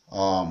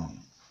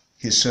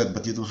 he said,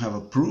 but you don't have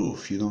a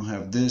proof, you don't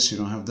have this, you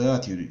don't have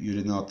that, you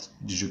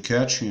did you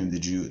catch him,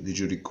 did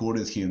you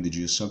record him, did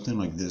you something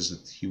like this,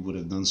 that he would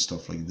have done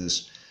stuff like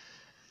this.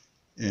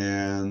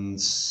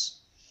 And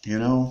you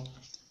know,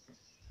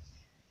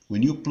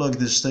 when you plug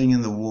this thing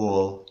in the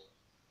wall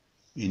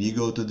and you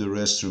go to the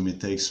restroom, it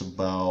takes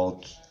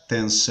about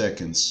 10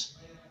 seconds,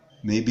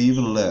 maybe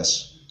even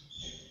less,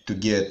 to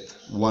get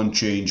one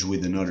change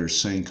with another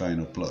same kind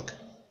of plug.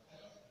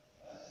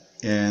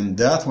 And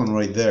that one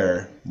right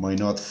there might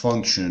not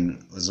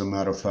function. As a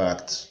matter of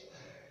fact,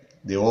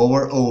 they all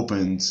were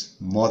opened,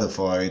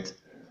 modified,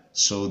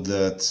 so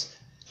that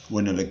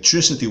when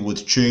electricity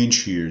would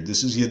change here,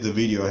 this is yet the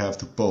video I have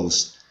to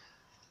post,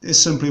 they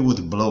simply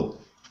would blow.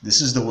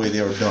 This is the way they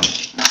are done.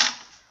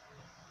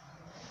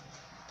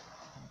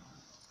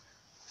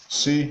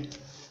 See,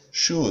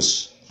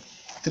 shoes,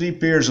 3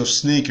 pairs of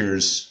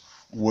sneakers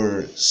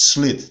were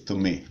slit to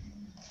me.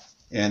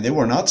 And they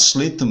were not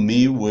slit to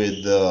me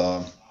with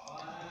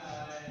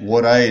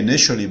what I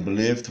initially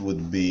believed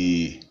would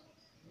be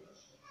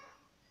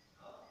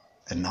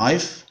a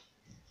knife.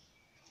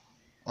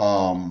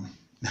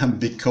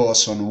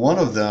 Because on one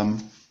of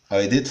them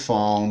I did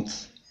found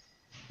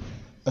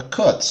a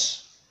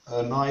cut,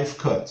 a knife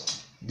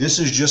cut. This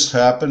has just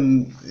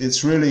happened.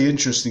 It's really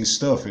interesting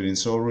stuff, and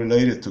it's all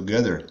related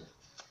together.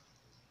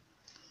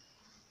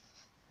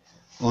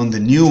 On the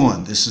new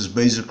one, this is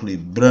basically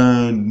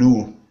brand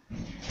new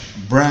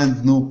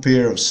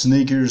pair of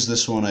sneakers.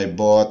 This one I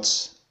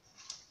bought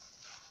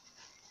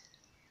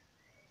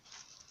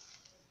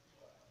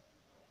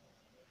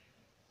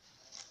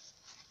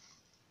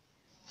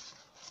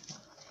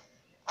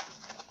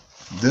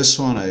this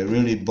one I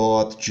really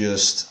bought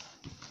just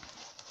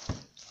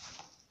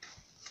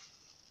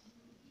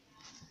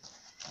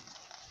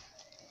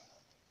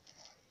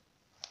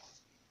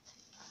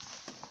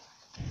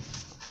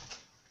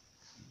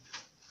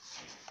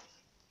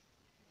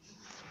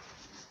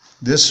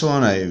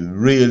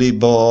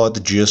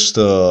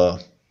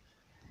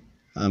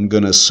I'm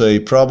gonna say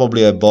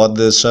probably I bought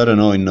this, I don't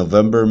know, in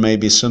November,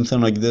 maybe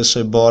something like this.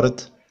 I bought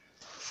it.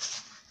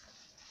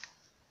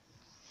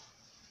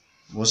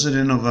 Was it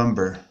in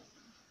November?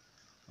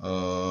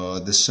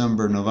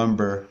 December,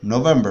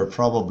 November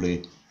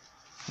probably.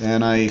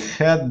 And I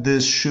had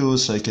these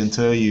shoes, I can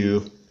tell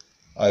you,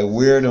 I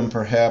wear them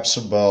perhaps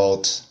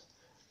about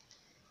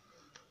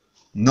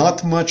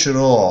not much at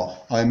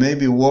all. I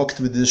maybe walked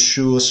with these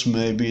shoes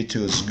maybe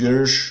to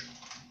Zgirsh,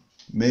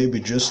 maybe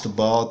just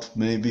about,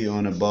 maybe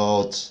on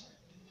about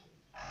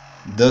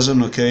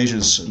dozen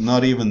occasions,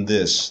 not even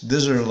this.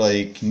 These are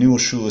like new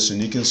shoes,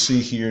 and you can see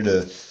here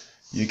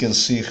you can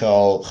see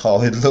how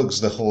it looks,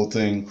 the whole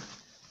thing,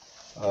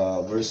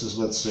 versus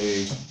let's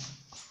say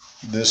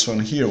this one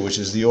here, which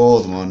is the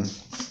old one.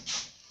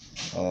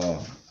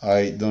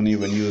 I don't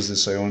even use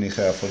this, I only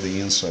have for the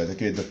inside.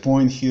 Okay, the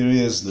point here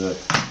is that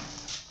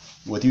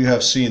what you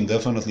have seen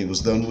definitely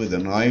was done with a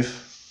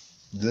knife.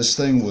 This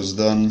thing was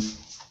done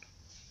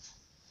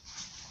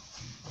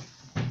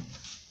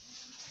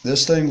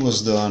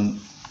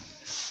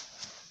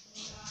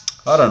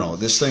I don't know,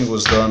 this thing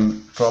was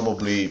done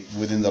probably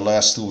within the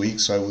last 2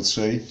 weeks, I would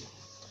say.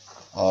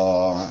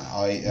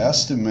 I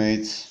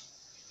estimate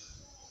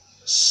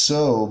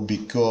so,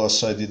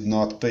 because I did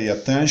not pay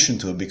attention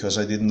to it, because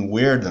I didn't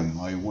wear them.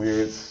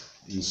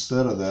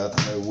 Instead of that,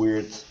 I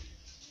wear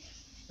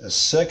a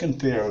second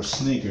pair of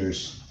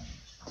sneakers.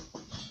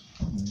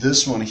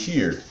 This one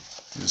here,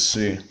 you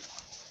see,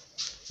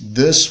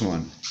 this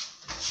one,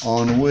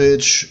 on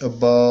which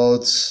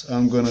about,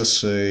 I'm gonna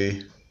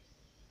say,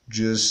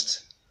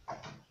 just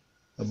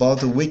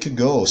about a week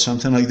ago,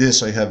 something like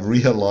this, I have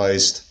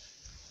realized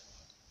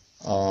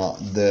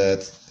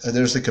that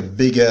there's like a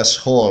big ass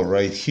hole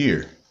right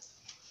here,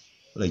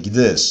 like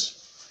this.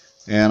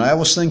 And I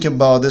was thinking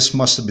about this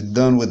must have been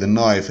done with a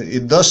knife.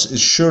 It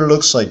sure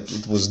looks like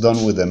it was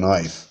done with a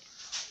knife.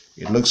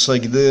 It looks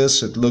like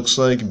this, because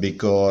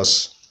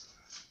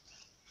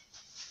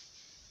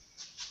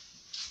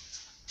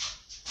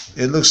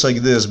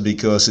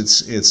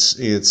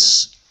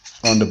it's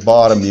on the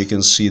bottom. You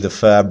can see the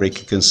fabric.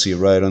 You can see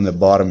right on the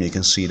bottom, you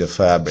can see the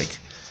fabric.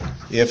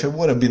 If it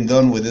would have been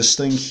done with this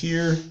thing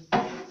here,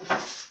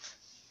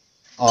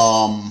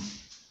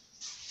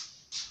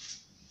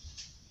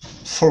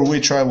 for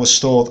which I was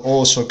told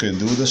also can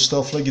do the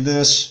stuff like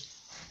this,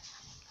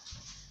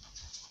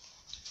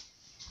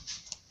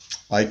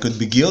 I could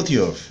be guilty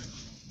of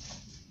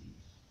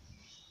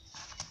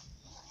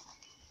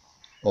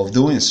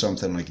doing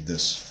something like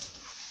this.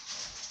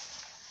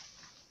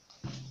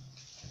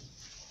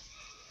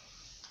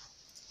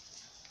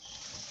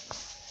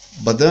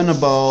 But then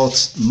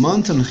about a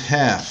month and a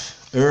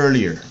half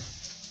earlier,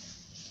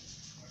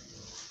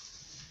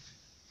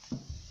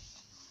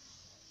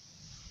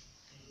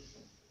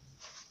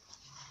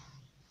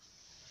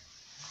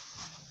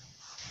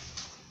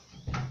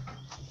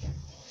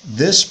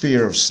 this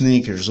pair of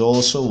sneakers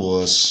also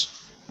was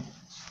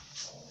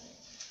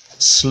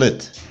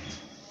slit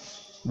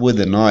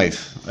with a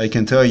knife. I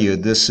can tell you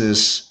this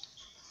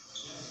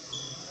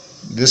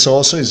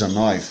also is a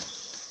knife.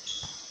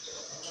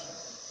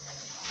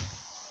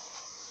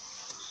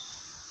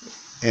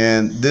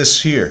 And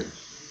this here,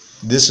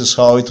 this is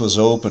how it was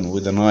opened,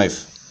 with a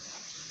knife.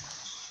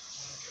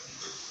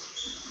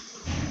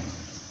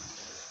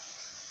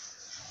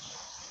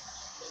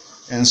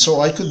 And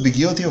so I could be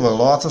guilty of a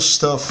lot of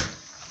stuff,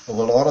 of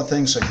a lot of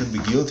things I could be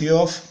guilty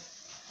of.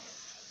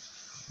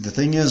 The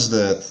thing is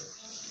that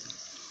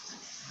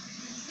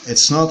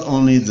it's not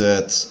only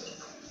that,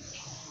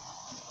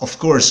 of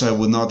course I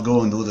would not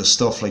go and do the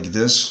stuff like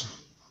this,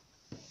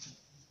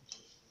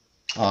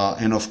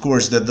 and of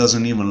course that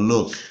doesn't even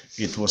look,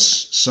 it was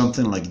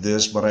something like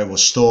this, but I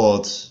was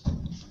told,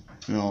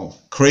 you know,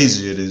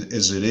 crazy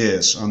as it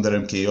is under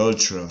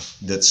MKultra,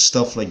 that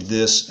stuff like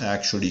this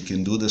actually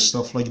can do the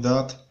stuff like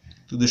that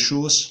to the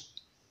shoes.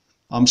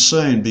 I'm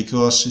saying,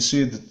 because you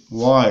see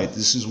why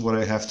this is what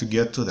I have to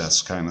get to,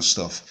 that kind of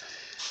stuff.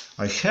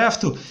 I have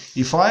to,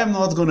 if I am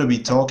not going to be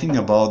talking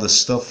about the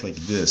stuff like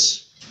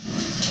this,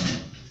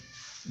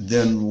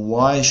 then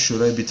why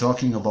should I be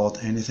talking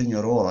about anything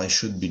at all? I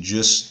should be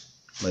just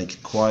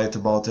like quiet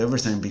about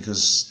everything,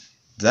 because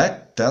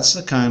that's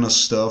the kind of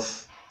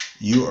stuff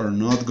you are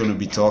not going to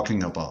be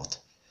talking about.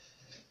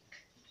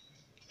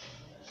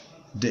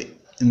 The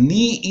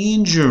knee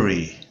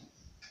injury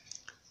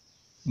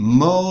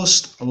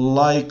most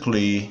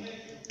likely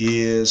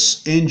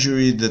is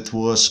injury that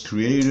was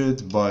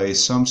created by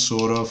some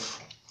sort of,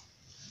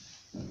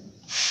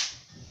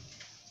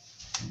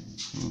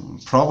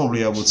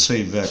 probably I would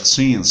say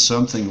vaccine,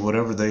 something,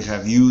 whatever they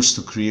have used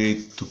to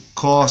create, to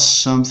cause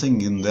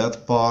something in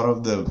that part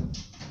of the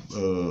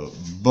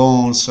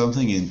bone,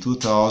 something in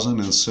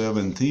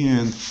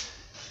 2017.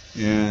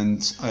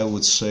 And I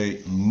would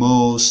say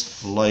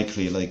most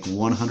likely, like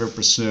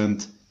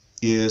 100%,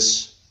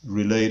 is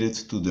related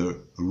to the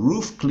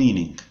roof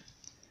cleaning,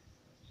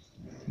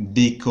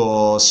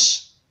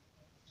 because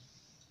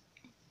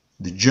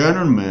the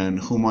gentleman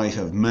whom I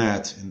have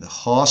met in the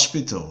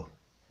hospital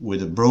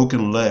with a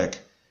broken leg,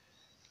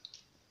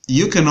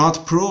 you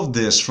cannot prove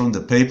this from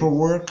the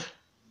paperwork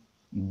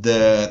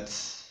that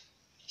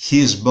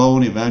his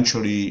bone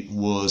eventually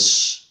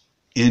was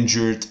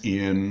injured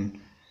in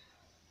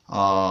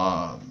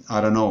I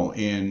don't know,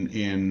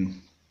 in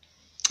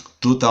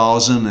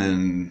 2000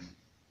 and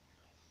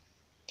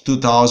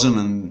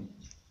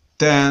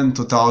 2010,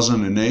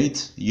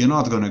 2008. You're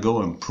not going to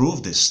go and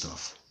prove this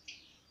stuff.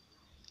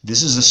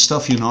 This is the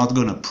stuff you're not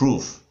going to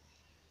prove.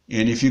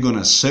 And if you're going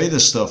to say the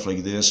stuff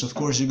like this, of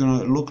course you're going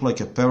to look like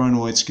a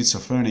paranoid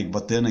schizophrenic.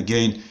 But then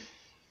again,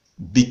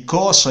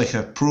 because I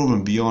have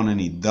proven beyond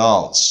any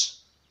doubts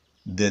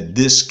that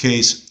this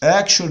case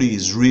actually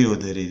is real,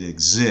 that it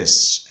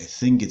exists, I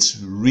think it's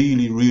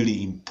really,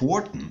 really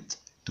important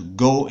to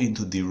go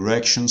into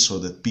direction so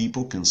that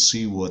people can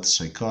see what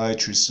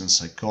psychiatrists and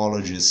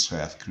psychologists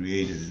have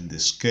created in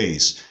this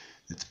case.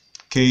 The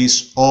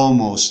case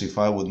almost, if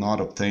I would not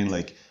obtain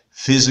like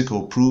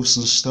physical proofs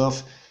and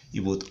stuff,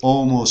 it would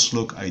almost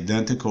look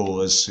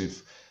identical, as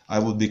if I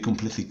would be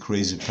completely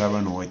crazy,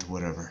 paranoid,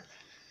 whatever.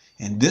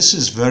 And this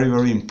is very,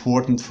 very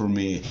important for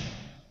me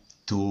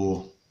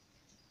to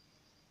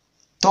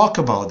talk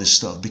about this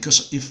stuff,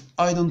 because if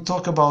I don't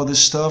talk about this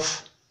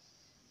stuff,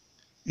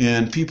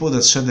 and people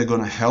that said they're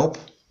going to help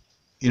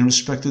in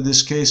respect to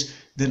this case,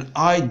 then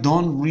I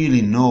don't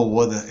really know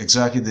what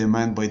exactly they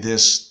meant by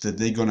this, that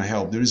they're going to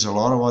help. There is a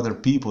lot of other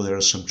people that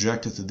are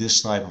subjected to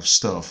this type of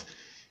stuff,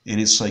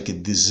 and it's like a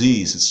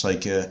disease. It's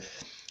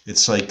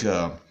like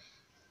a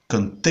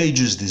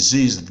contagious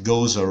disease that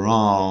goes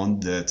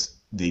around, that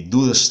they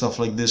do the stuff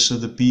like this to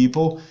the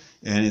people,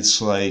 and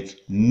it's like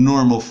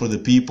normal for the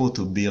people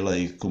to be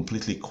like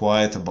completely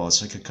quiet about it.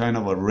 It's like a kind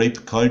of a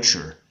rape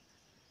culture.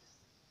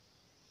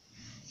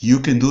 You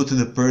can do to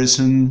the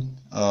person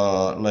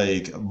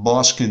like a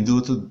boss can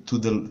do to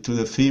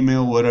the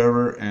female,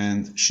 whatever,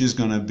 and she's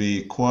gonna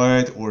be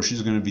quiet, or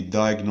she's gonna be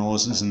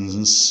diagnosed as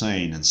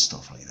insane and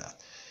stuff like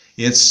that.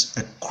 It's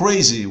a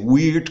crazy,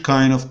 weird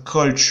kind of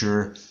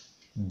culture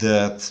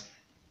that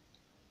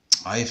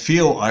I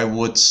feel I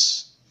would,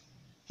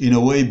 in a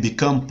way,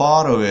 become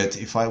part of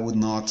it if I would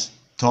not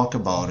talk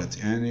about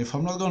it. And if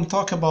I'm not going to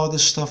talk about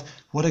this stuff,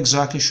 what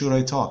exactly should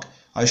I talk?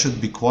 I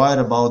should be quiet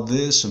about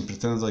this and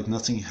pretend like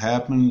nothing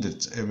happened,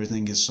 that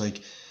everything is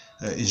like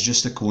it's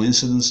just a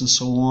coincidence and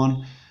so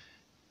on.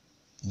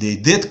 They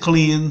did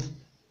clean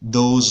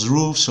those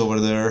roofs over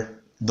there.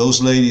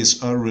 Those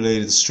ladies are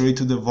related straight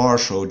to the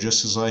Warsaw,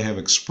 just as I have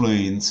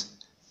explained,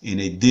 and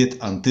they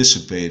did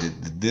anticipate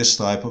it, that this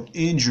type of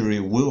injury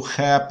will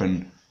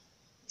happen.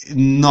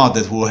 Not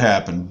that will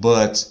happen,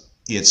 but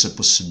it's a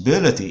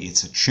possibility,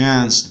 it's a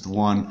chance that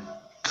one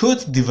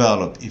could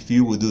develop if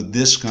you would do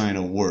this kind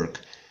of work.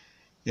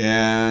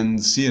 And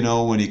you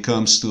know, when it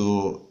comes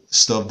to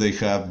stuff they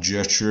have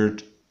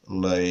gestured,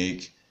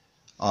 like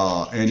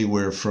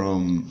anywhere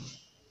from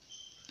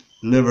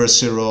liver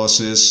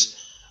cirrhosis,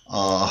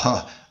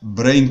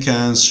 brain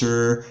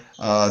cancer,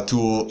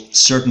 to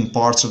certain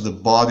parts of the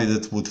body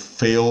that would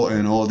fail,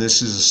 and all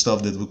this is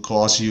stuff that would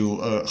cause you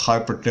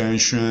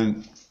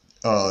hypertension,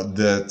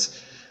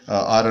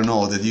 I don't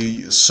know, that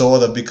you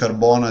soda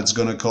bicarbonate is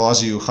gonna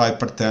cause you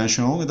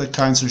hypertension, all that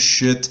kinds of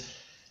shit.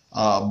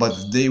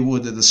 But they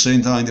would, at the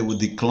same time, they would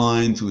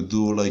decline to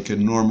do like a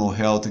normal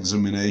health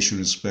examination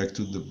with respect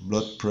to the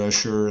blood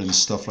pressure and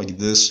stuff like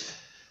this.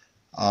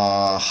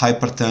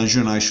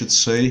 Hypertension, I should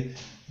say.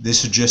 They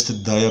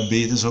suggested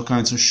diabetes, all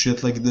kinds of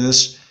shit like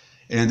this.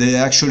 And they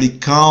actually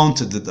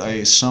counted that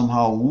I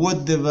somehow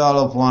would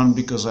develop one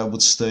because I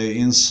would stay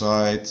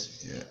inside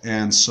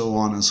and so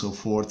on and so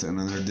forth, and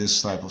under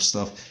this type of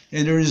stuff.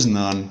 And there is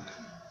none.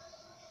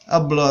 A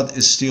blood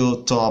is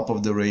still top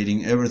of the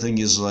rating. Everything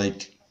is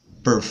like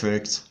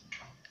perfect.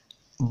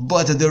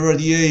 But the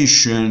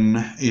radiation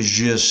is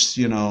just,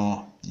 you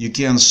know, you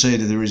can't say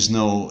that there is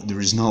no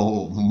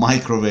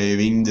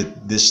microwaving,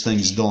 that these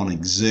things don't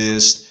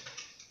exist.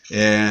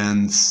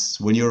 And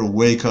when you're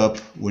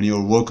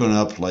woken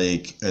up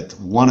like at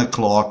 1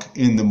 o'clock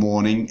in the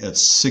morning, at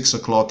 6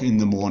 o'clock in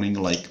the morning,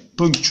 like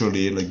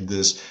punctually like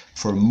this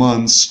for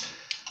months,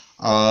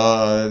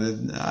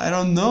 I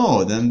don't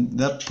know, then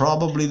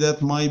that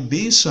might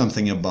be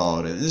something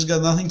about it. It's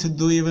got nothing to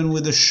do even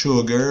with the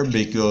sugar,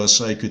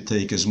 because I could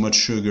take as much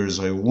sugar as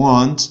I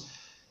want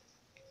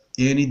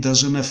and it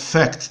doesn't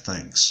affect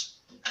things.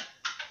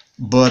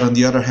 But on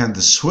the other hand,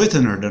 the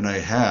sweetener that I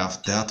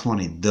have, that one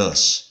it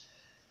does.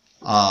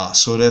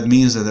 So that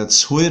means that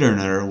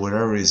sweetener,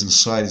 whatever is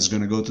inside, is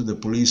going to go to the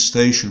police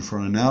station for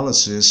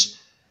analysis.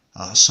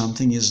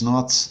 Something is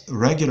not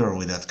regular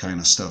with that kind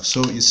of stuff.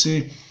 So you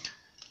see,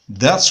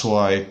 that's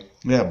why,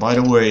 yeah, by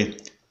the way,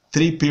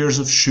 3 pairs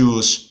of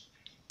shoes,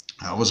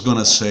 I was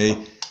gonna say,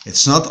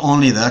 it's not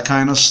only that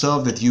kind of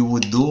stuff that you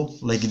would do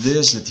like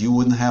this, that you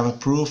wouldn't have a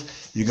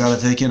proof. You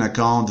gotta take in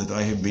account that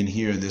I have been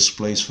here in this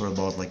place for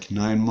about like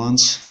 9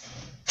 months.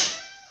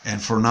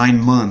 And for 9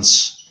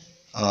 months,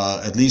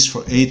 at least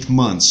for 8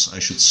 months, I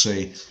should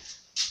say,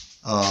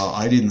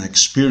 I didn't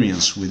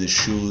experience with the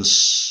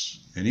shoes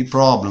any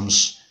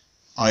problems.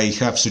 I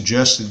have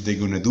suggested they're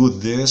gonna do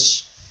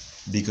this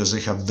because they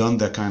have done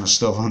that kind of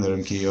stuff under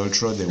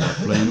MKultra. They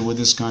were playing with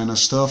this kind of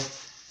stuff.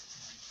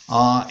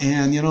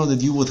 And you know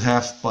that you would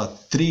have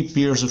about 3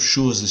 pairs of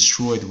shoes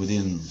destroyed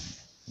within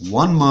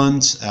 1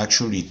 month,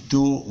 actually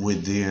 2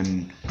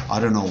 within,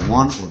 I don't know,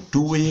 1 or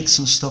 2 weeks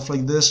and stuff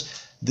like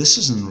this. This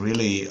isn't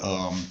really,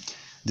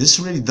 this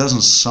really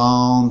doesn't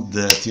sound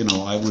that, you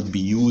know, I would be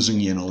using,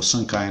 you know,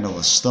 some kind of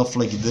a stuff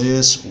like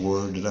this,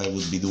 or that I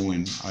would be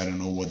doing, I don't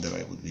know what that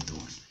I would be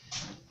doing.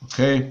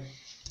 Okay,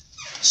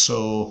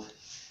 so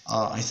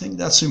I think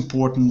that's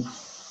important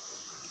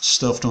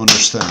stuff to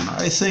understand.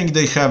 I think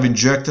they have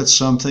injected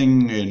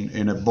something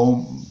in a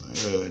bone,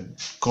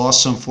 caused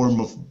some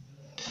form of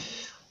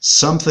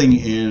something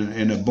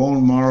in a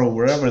bone marrow,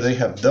 wherever they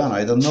have done.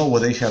 I don't know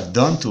what they have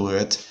done to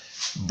it,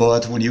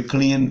 but when you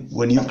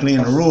clean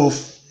a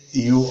roof,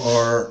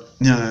 you're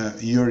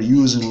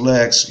using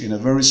legs in a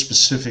very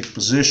specific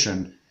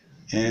position,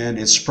 and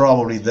it's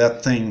probably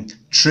that thing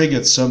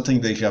triggered something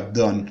they have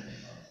done.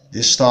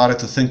 They started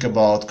to think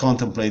about,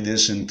 contemplate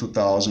this in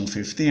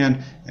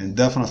 2015, and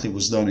definitely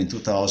was done in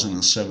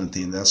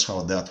 2017. That's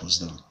how that was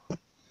done.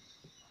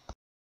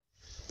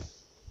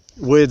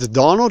 With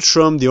Donald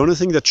Trump, the only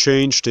thing that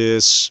changed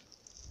is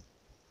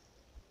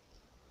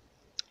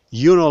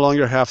you no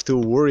longer have to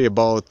worry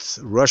about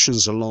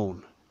Russians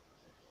alone,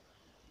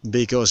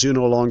 because you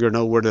no longer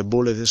know where the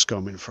bullet is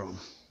coming from.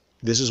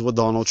 This is what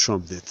Donald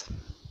Trump did.